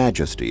in the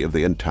majesty of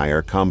the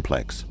entire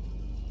complex.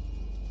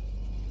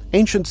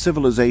 Ancient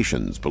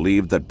civilizations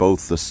believed that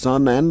both the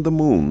sun and the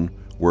moon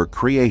were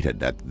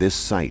created at this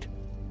site.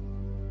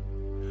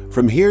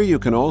 From here you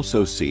can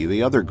also see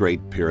the other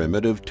great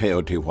pyramid of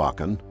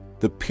Teotihuacan,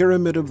 the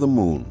Pyramid of the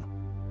Moon.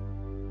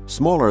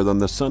 Smaller than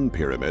the Sun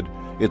Pyramid,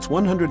 it's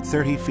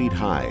 130 feet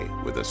high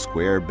with a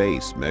square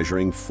base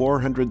measuring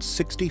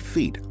 460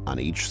 feet on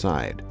each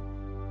side.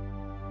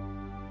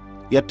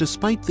 Yet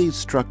despite these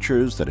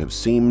structures that have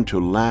seemed to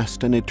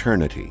last an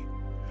eternity,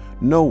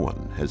 no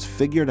one has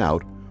figured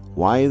out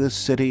why the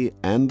city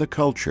and the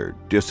culture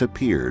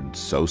disappeared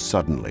so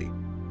suddenly.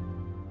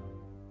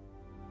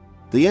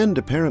 The end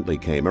apparently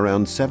came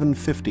around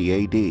 750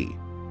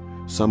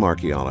 AD. Some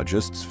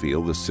archaeologists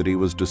feel the city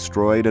was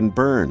destroyed and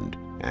burned,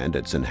 and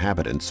its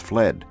inhabitants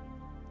fled.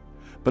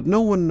 But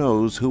no one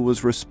knows who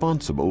was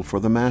responsible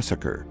for the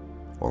massacre,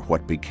 or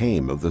what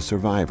became of the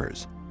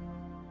survivors.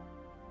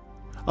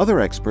 Other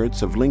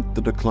experts have linked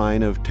the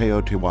decline of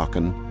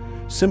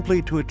Teotihuacan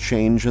simply to a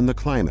change in the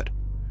climate,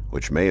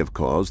 which may have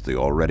caused the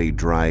already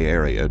dry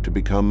area to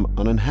become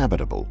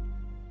uninhabitable.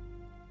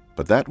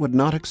 But that would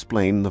not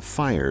explain the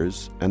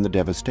fires and the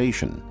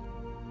devastation.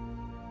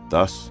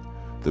 Thus,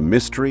 the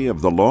mystery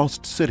of the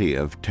lost city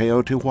of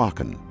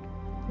Teotihuacan,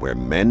 where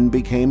men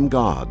became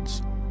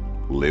gods,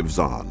 lives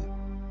on.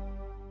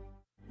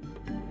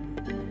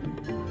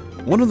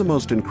 One of the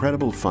most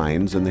incredible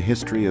finds in the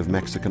history of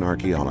Mexican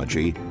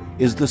archaeology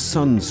is the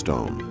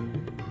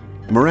Sunstone.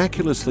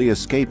 Miraculously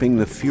escaping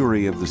the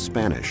fury of the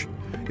Spanish,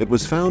 it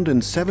was found in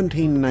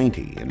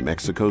 1790 in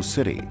Mexico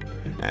City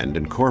and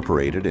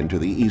incorporated into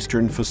the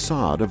eastern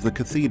facade of the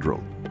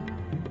cathedral.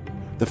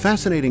 The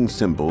fascinating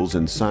symbols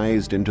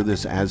incised into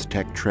this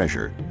Aztec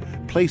treasure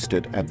placed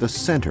it at the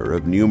center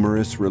of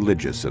numerous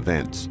religious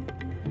events.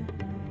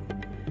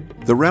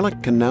 The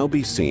relic can now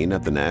be seen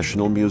at the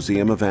National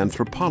Museum of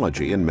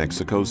Anthropology in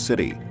Mexico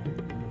City,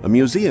 a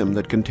museum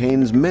that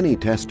contains many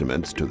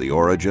testaments to the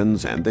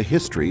origins and the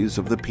histories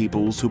of the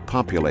peoples who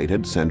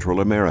populated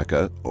Central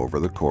America over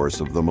the course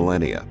of the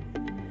millennia.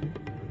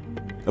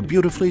 A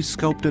beautifully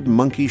sculpted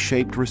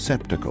monkey-shaped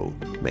receptacle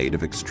made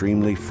of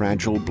extremely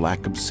fragile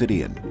black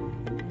obsidian,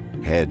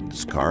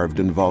 heads carved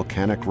in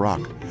volcanic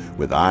rock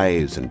with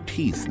eyes and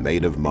teeth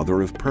made of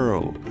mother of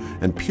pearl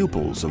and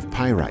pupils of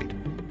pyrite.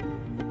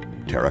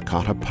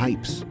 terracotta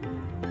pipes,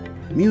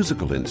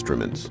 musical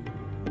instruments,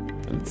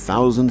 and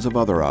thousands of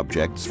other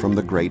objects from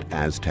the great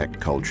Aztec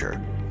culture.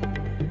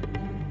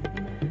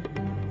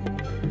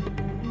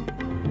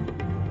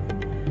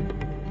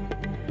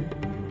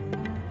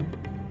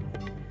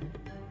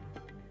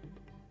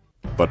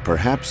 But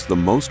perhaps the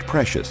most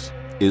precious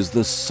is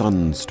the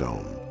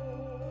Sunstone.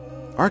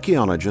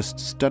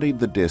 Archaeologists studied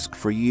the disk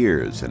for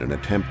years in an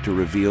attempt to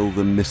reveal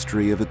the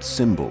mystery of its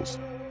symbols.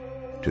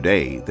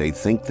 Today, they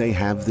think they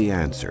have the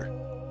answer.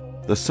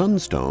 The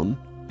Sunstone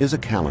is a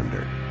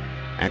calendar,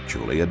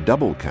 actually a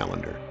double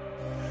calendar.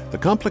 The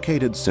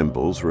complicated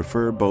symbols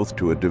refer both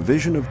to a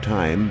division of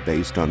time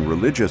based on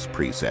religious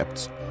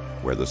precepts,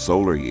 where the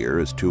solar year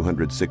is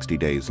 260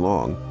 days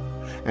long,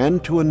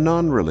 and to a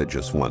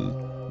non-religious one,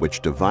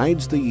 which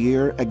divides the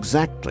year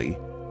exactly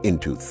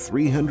into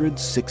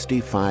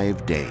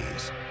 365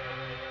 days.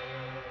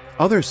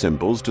 Other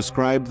symbols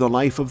describe the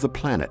life of the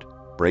planet,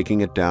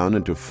 breaking it down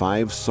into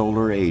 5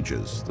 solar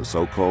ages, the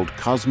so-called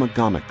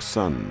cosmogonic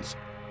suns,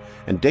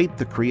 and date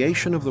the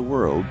creation of the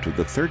world to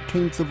the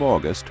 13th of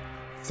August,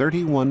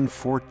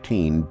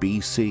 3114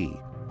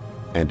 BC,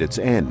 and its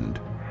end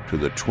to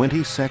the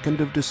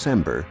 22nd of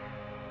December,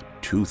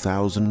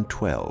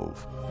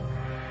 2012.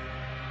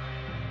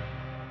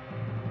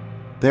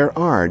 There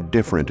are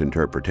different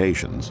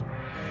interpretations,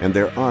 and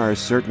there are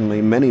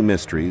certainly many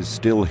mysteries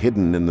still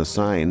hidden in the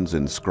signs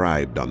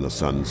inscribed on the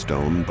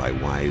Sunstone by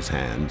wise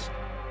hands.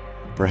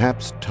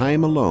 Perhaps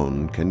time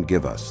alone can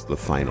give us the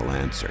final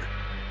answer.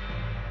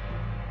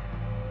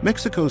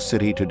 Mexico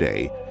City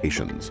today,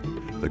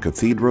 the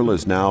cathedral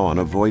is now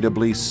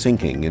unavoidably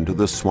sinking into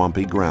the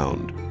swampy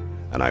ground,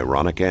 an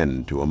ironic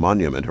end to a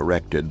monument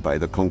erected by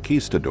the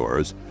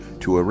conquistadors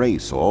to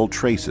erase all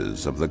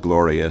traces of the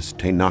glorious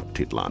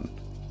Tenochtitlán.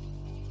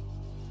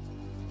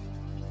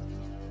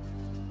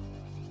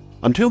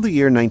 Until the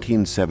year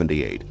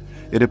 1978,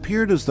 it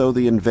appeared as though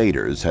the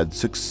invaders had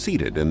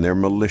succeeded in their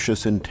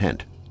malicious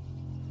intent.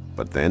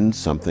 But then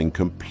something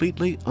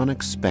completely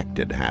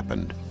unexpected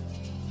happened.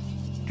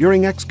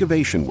 During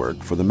excavation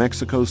work for the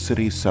Mexico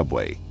City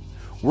subway,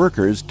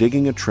 workers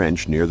digging a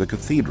trench near the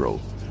cathedral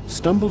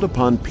stumbled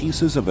upon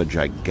pieces of a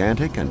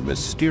gigantic and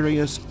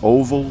mysterious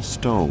oval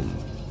stone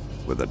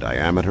with a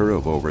diameter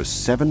of over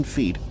 7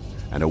 feet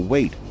and a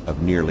weight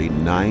of nearly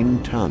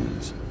 9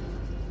 tons.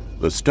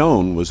 The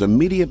stone was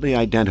immediately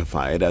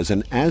identified as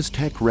an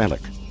Aztec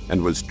relic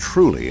and was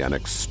truly an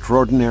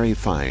extraordinary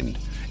find,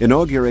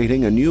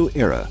 inaugurating a new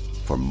era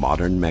for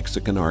modern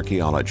Mexican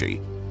archaeology.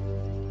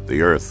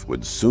 The earth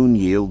would soon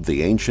yield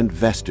the ancient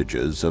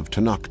vestiges of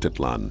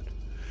Tenochtitlán,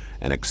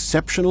 an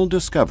exceptional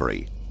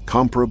discovery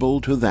comparable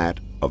to that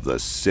of the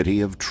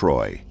city of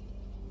Troy.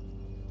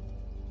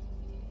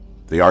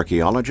 The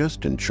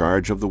archaeologist in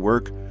charge of the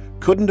work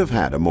couldn't have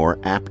had a more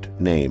apt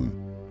name: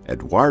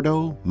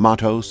 Eduardo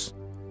Matos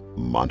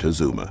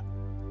Montezuma.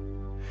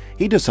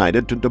 He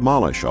decided to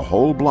demolish a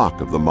whole block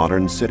of the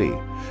modern city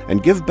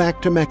and give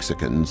back to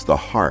Mexicans the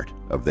heart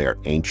of their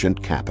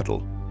ancient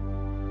capital.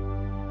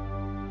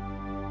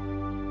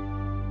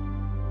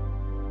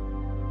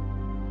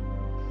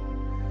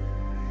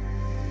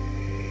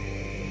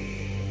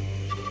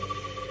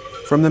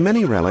 From the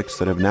many relics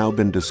that have now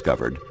been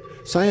discovered,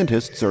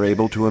 scientists are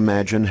able to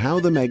imagine how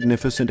the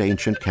magnificent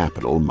ancient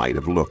capital might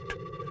have looked.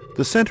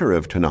 The center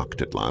of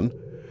Tenochtitlán,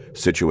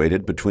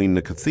 situated between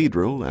the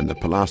cathedral and the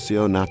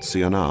Palacio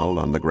Nacional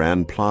on the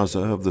Grand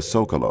Plaza of the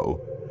Zócalo,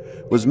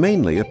 was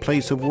mainly a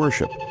place of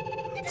worship,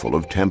 full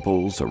of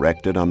temples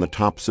erected on the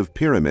tops of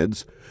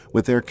pyramids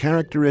with their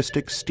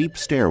characteristic steep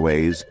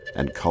stairways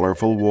and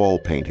colorful wall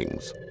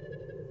paintings.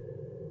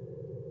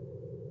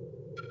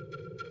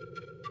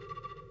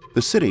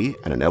 The city,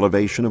 at an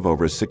elevation of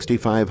over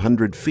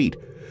 6,500 feet,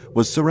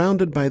 was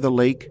surrounded by the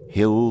lake,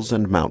 hills,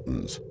 and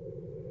mountains.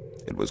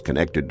 It was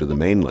connected to the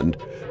mainland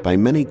by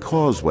many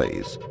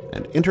causeways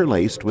and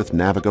interlaced with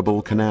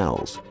navigable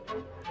canals.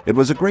 It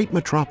was a great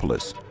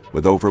metropolis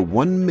with over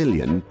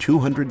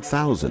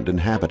 1,200,000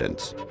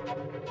 inhabitants.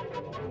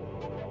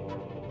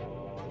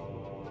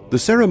 The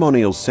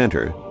ceremonial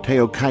center,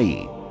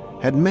 Teocalli,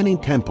 had many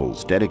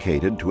temples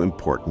dedicated to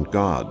important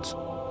gods.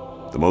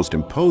 The most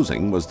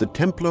imposing was the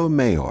Templo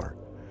Mayor,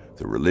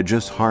 the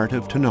religious heart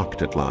of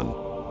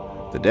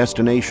Tenochtitlán, the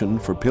destination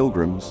for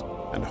pilgrims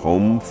and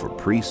home for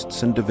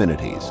priests and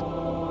divinities.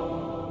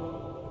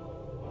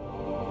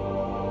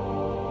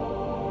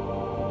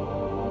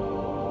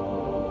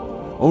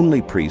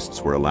 Only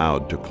priests were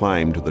allowed to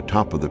climb to the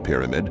top of the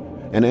pyramid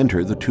and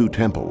enter the 2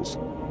 temples.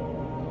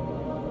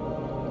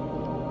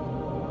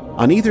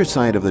 On either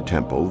side of the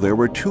temple, there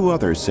were 2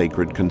 other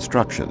sacred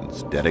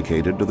constructions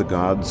dedicated to the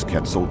gods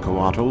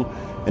Quetzalcoatl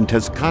and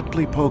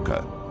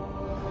Tezcatlipoca.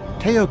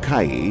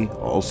 Teocalli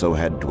also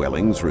had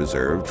dwellings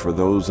reserved for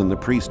those in the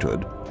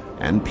priesthood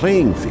and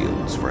playing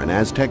fields for an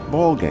Aztec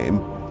ball game,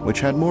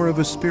 which had more of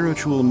a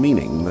spiritual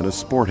meaning than a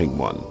sporting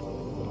one.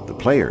 The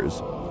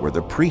players were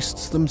the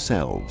priests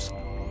themselves.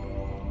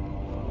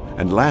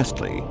 And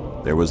lastly,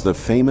 there was the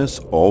famous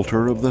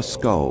Altar of the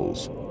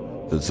Skulls,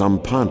 the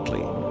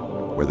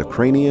Tzompantli, where the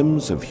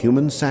craniums of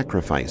human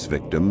sacrifice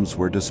victims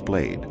were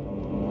displayed.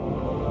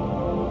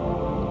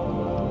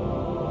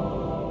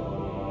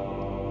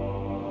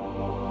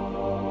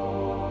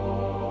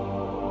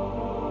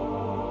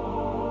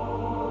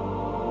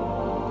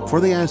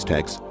 For the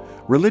Aztecs,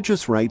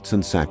 religious rites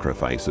and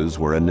sacrifices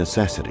were a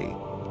necessity,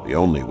 the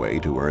only way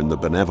to earn the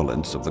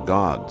benevolence of the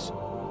gods.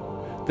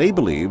 They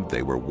believed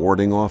they were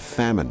warding off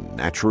famine,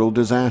 natural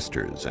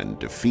disasters, and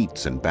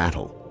defeats in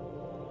battle.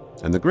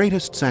 And the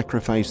greatest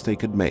sacrifice they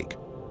could make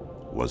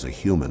was a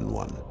human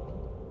one.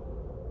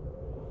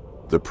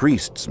 The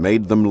priests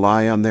made them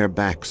lie on their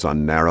backs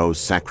on narrow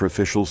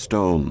sacrificial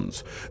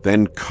stones,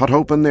 then cut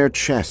open their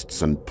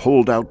chests and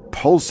pulled out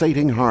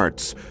pulsating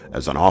hearts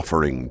as an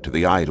offering to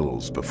the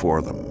idols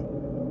before them.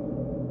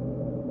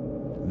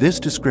 This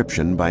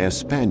description by a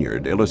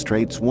Spaniard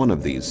illustrates one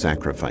of these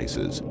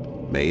sacrifices,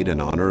 made in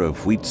honor of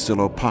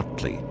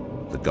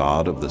Huitzilopochtli, the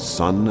god of the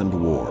sun and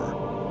war.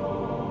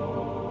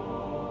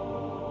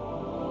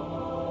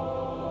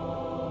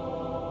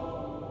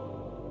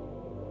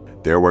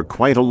 There were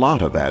quite a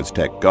lot of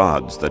Aztec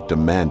gods that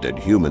demanded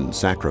human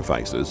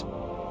sacrifices.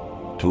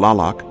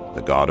 Tlaloc,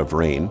 the god of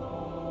rain.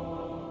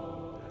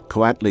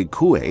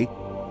 Coatlicue,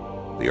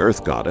 the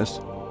earth goddess,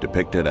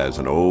 depicted as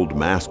an old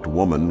masked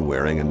woman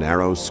wearing a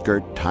narrow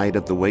skirt tied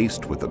at the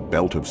waist with a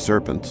belt of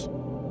serpents.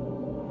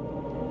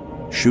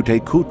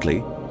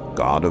 Xutecutli,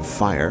 god of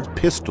fire,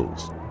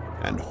 pistols,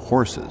 and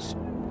horses,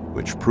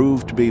 which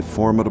proved to be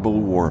formidable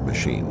war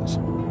machines.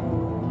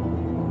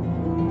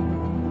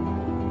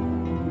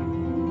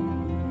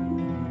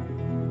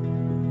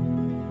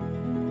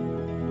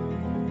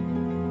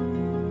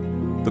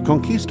 The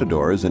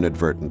conquistadors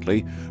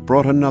inadvertently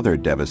brought another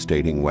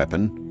devastating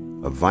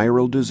weapon, a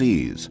viral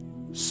disease,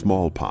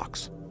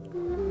 smallpox.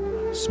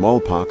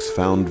 Smallpox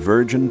found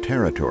virgin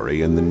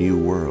territory in the New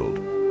World.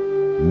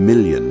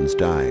 Millions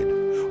died,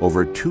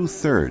 over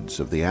 2/3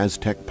 of the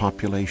Aztec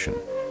population.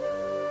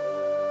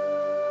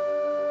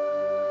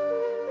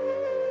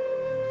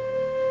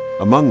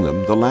 Among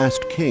them, the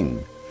last king,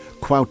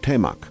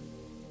 Cuauhtémoc,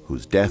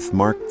 whose death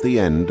marked the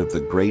end of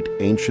the great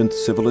ancient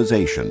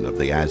civilization of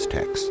the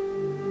Aztecs.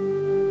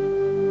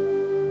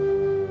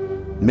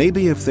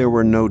 Maybe if there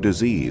were no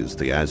disease,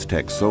 the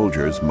Aztec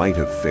soldiers might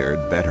have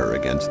fared better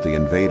against the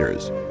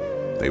invaders.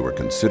 They were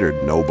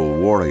considered noble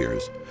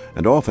warriors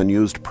and often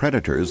used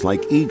predators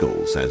like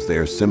eagles as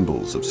their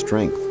symbols of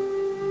strength.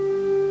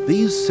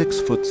 These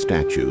 6-foot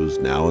statues,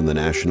 now in the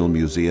National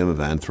Museum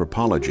of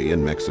Anthropology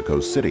in Mexico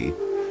City,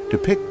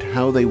 depict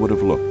how they would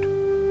have looked.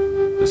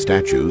 The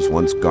statues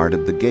once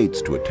guarded the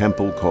gates to a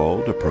temple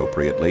called,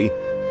 appropriately,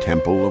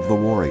 Temple of the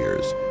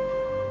Warriors.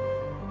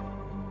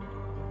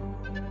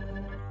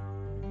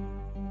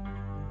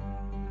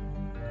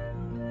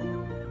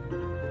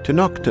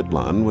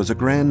 Tenochtitlán was a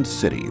grand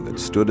city that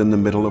stood in the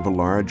middle of a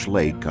large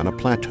lake on a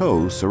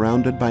plateau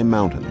surrounded by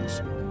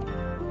mountains.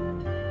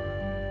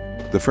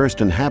 The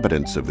first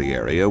inhabitants of the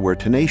area were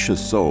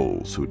tenacious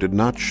souls who did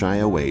not shy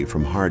away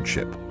from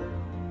hardship.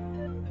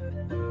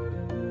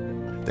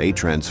 They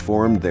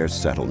transformed their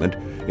settlement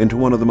into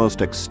one of the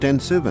most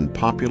extensive and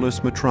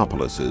populous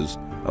metropolises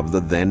of the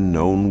then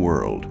known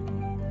world.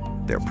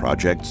 Their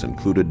projects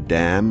included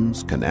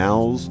dams,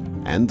 canals,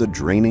 and the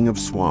draining of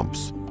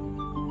swamps.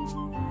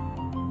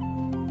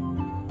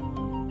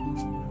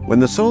 When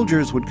the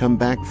soldiers would come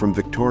back from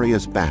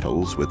victorious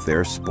battles with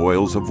their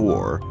spoils of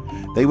war,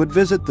 they would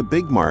visit the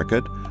big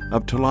market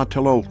of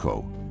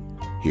Tlatelolco.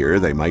 Here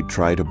they might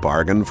try to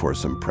bargain for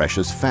some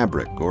precious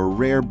fabric or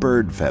rare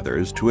bird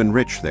feathers to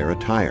enrich their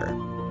attire.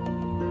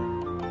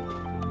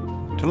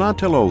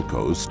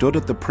 Tlatelolco stood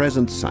at the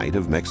present site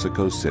of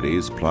Mexico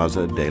City's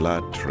Plaza de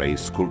las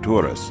Tres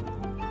Culturas.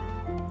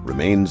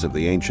 Remains of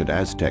the ancient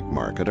Aztec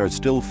market are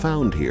still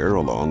found here,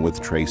 along with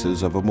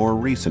traces of a more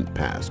recent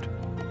past.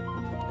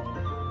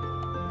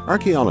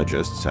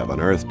 Archaeologists have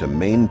unearthed a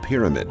main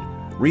pyramid,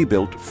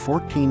 rebuilt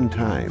 14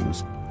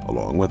 times,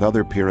 along with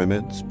other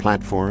pyramids,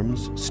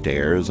 platforms,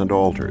 stairs, and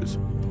altars.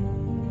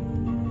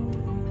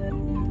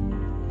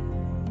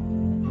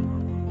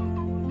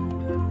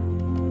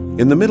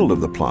 In the middle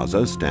of the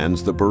plaza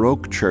stands the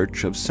Baroque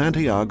church of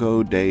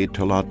Santiago de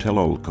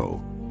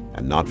Tlatelolco,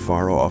 and not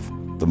far off,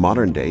 the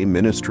modern-day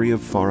Ministry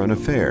of Foreign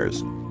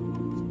Affairs.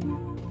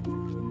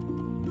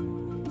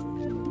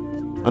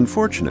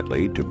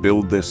 Unfortunately, to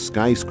build this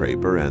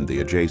skyscraper and the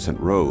adjacent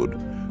road,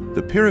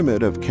 the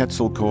pyramid of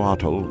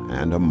Quetzalcoatl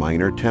and a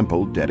minor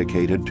temple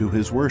dedicated to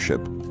his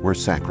worship were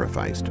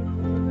sacrificed.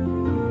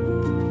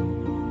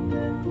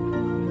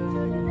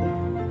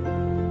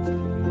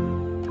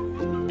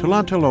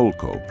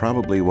 Tlatelolco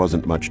probably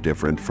wasn't much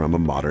different from a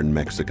modern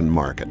Mexican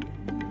market.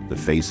 The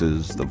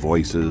faces, the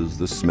voices,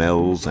 the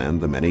smells, and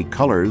the many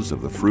colors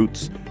of the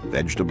fruits,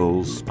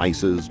 vegetables,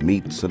 spices,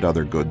 meats, and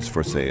other goods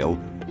for sale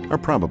are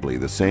probably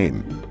the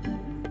same.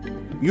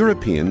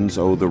 Europeans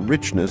owe the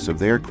richness of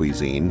their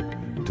cuisine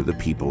to the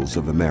peoples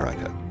of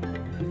America.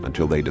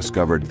 Until they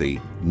discovered the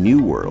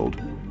New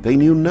World, they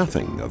knew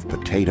nothing of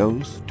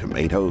potatoes,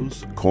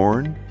 tomatoes,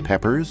 corn,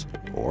 peppers,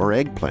 or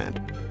eggplant.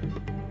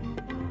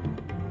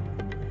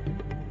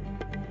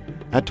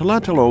 At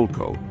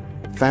Tlatelolco,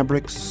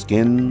 fabrics,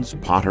 skins,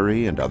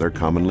 pottery, and other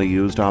commonly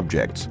used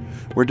objects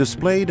were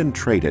displayed and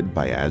traded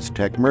by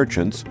Aztec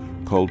merchants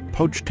called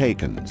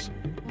Tenochtitláns.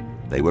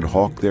 They would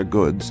hawk their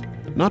goods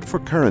not for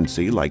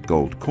currency like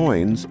gold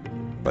coins,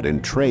 but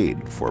in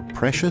trade for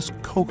precious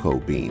cocoa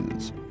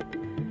beans.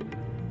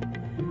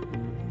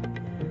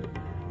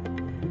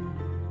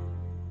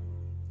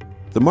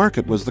 The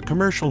market was the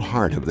commercial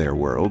heart of their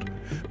world,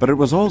 but it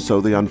was also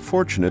the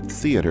unfortunate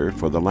theater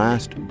for the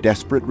last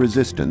desperate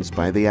resistance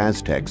by the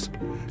Aztecs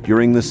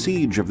during the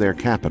siege of their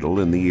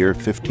capital in the year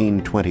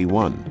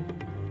 1521.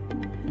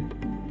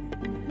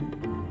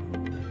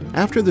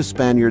 After the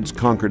Spaniards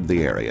conquered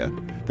the area,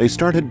 they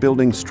started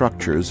building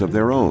structures of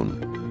their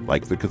own,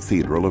 like the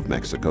Cathedral of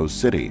Mexico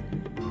City.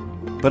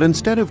 But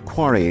instead of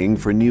quarrying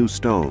for new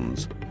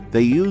stones,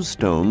 they used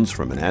stones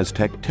from an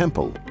Aztec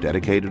temple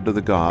dedicated to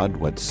the god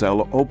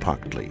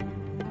Huitzilopochtli.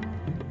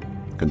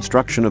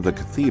 Construction of the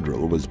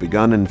cathedral was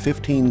begun in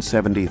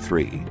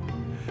 1573,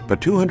 but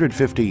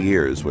 250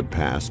 years would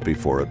pass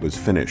before it was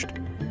finished,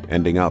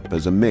 ending up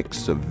as a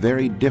mix of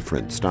very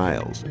different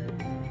styles.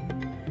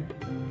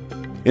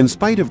 In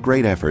spite of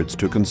great efforts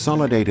to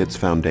consolidate its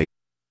foundation,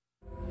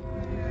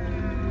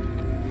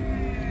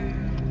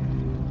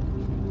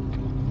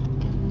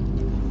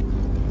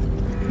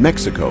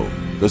 Mexico,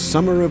 the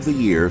summer of the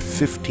year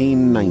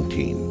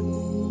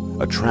 1519.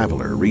 A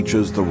traveler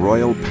reaches the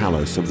royal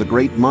palace of the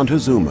great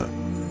Montezuma,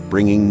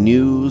 bringing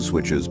news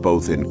which is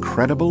both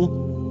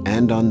incredible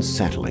and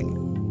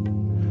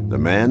unsettling. The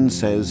man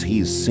says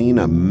he's seen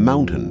a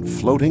mountain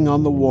floating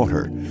on the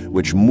water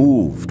which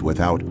moved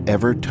without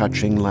ever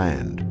touching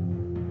land.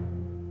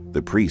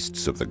 The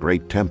priests of the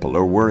great temple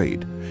are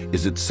worried.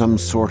 Is it some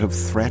sort of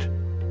threat?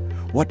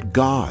 What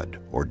god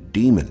or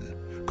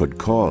demon could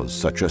cause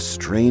such a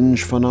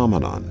strange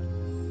phenomenon?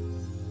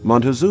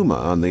 Montezuma,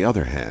 on the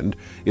other hand,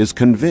 is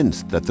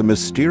convinced that the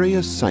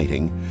mysterious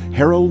sighting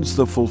heralds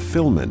the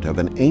fulfillment of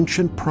an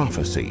ancient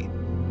prophecy,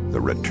 the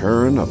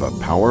return of a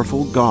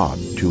powerful god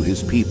to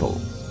his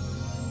people.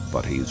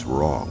 But he's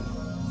wrong.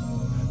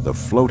 The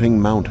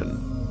floating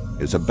mountain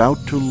is about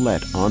to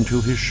let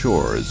onto his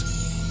shores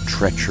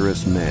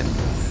treacherous men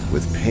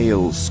with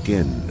pale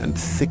skin and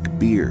thick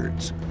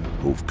beards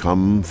who've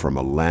come from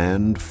a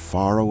land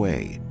far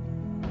away.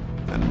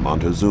 And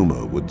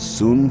Montezuma would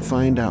soon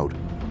find out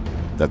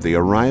that the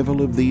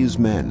arrival of these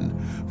men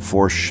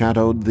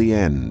foreshadowed the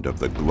end of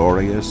the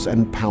glorious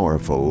and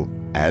powerful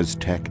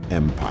Aztec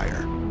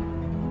Empire.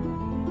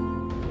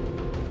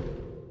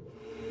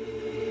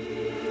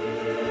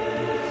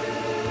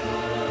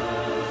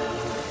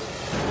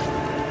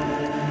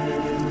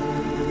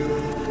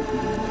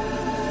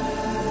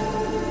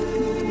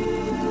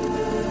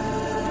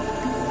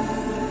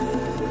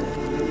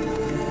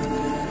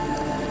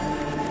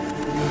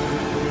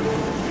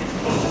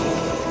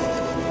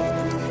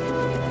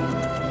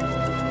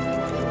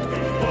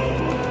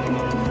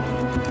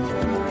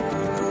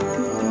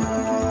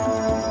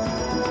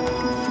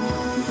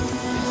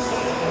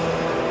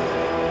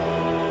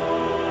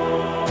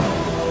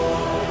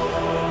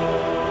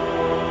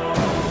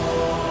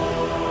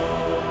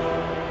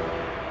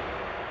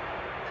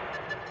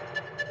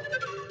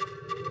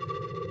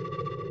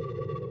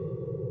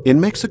 In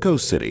Mexico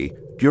City,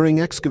 during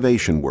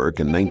excavation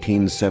work in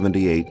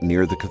 1978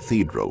 near the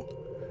cathedral,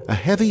 a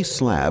heavy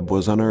slab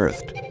was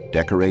unearthed,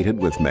 decorated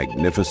with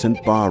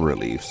magnificent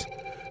bas-reliefs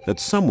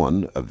that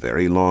someone a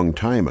very long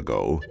time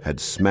ago had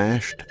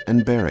smashed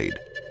and buried.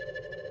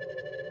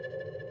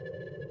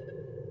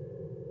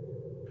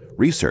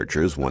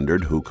 Researchers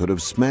wondered who could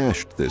have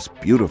smashed this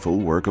beautiful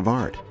work of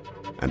art,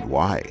 and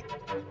why.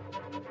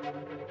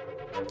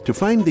 To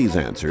find these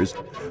answers,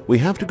 we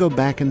have to go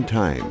back in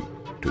time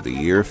to the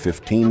year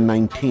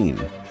 1519,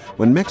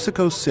 when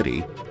Mexico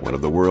City, one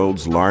of the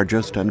world's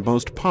largest and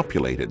most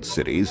populated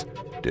cities,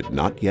 did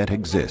not yet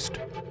exist.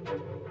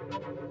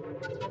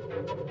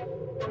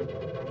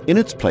 In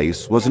its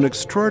place was an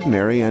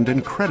extraordinary and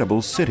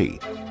incredible city,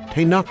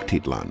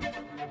 Tenochtitlán.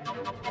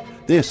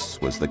 This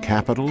was the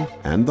capital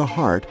and the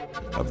heart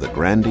of the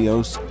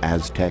grandiose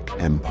Aztec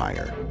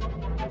Empire.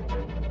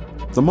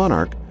 The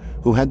monarch,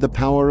 who had the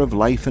power of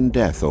life and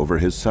death over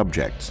his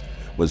subjects,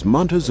 was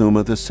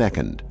Montezuma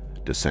II,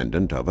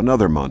 descendant of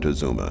another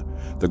Montezuma,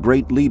 the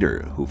great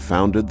leader who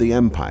founded the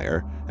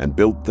empire and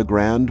built the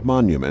grand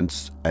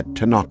monuments at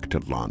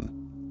Tenochtitlán.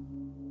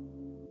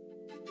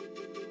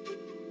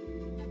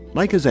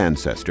 Like his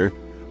ancestor,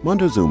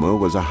 Montezuma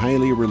was a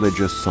highly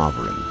religious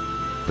sovereign,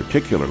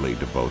 particularly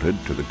devoted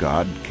to the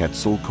god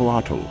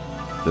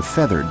Quetzalcoatl, the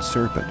feathered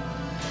serpent,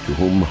 to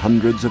whom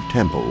hundreds of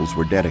temples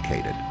were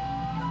dedicated.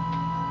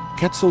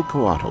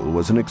 Quetzalcoatl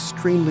was an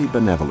extremely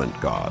benevolent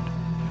god,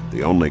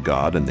 the only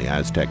god in the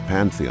Aztec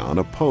pantheon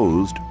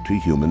opposed to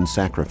human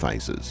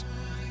sacrifices.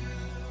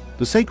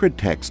 The sacred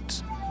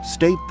texts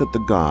state that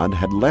the god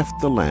had left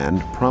the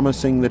land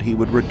promising that he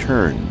would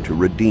return to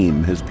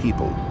redeem his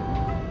people.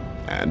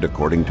 And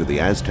according to the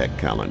Aztec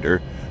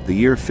calendar, the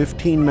year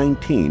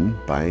 1519,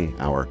 by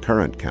our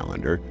current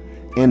calendar,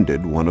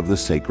 ended one of the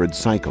sacred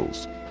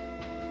cycles.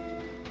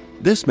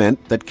 This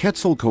meant that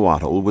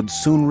Quetzalcoatl would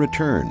soon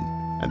return,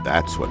 and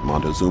that's what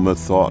Montezuma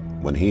thought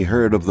when he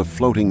heard of the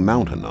floating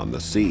mountain on the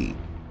sea.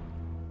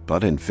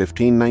 But in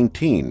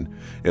 1519,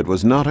 it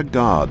was not a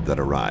god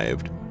that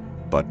arrived,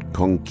 but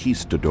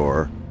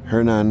conquistador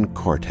Hernan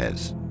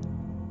Cortes.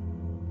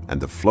 And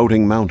the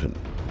floating mountain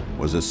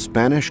was a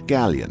Spanish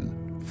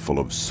galleon full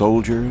of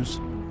soldiers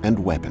and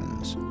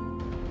weapons.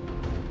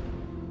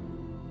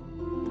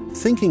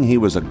 Thinking he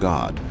was a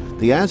god,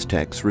 the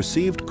Aztecs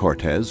received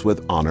Cortes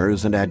with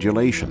honors and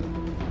adulation.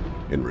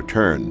 In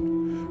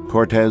return,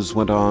 Cortes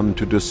went on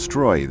to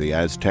destroy the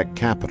Aztec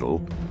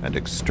capital and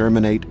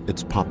exterminate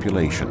its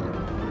population.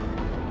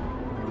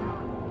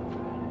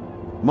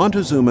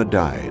 Montezuma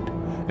died,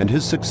 and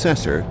his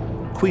successor,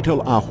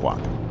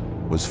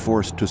 Cuitlahuac, was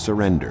forced to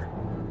surrender.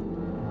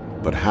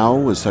 But how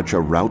was such a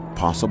rout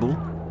possible?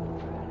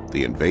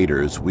 The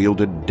invaders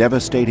wielded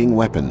devastating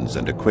weapons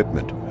and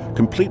equipment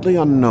completely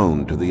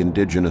unknown to the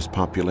indigenous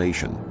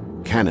population: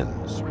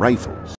 cannons, rifles,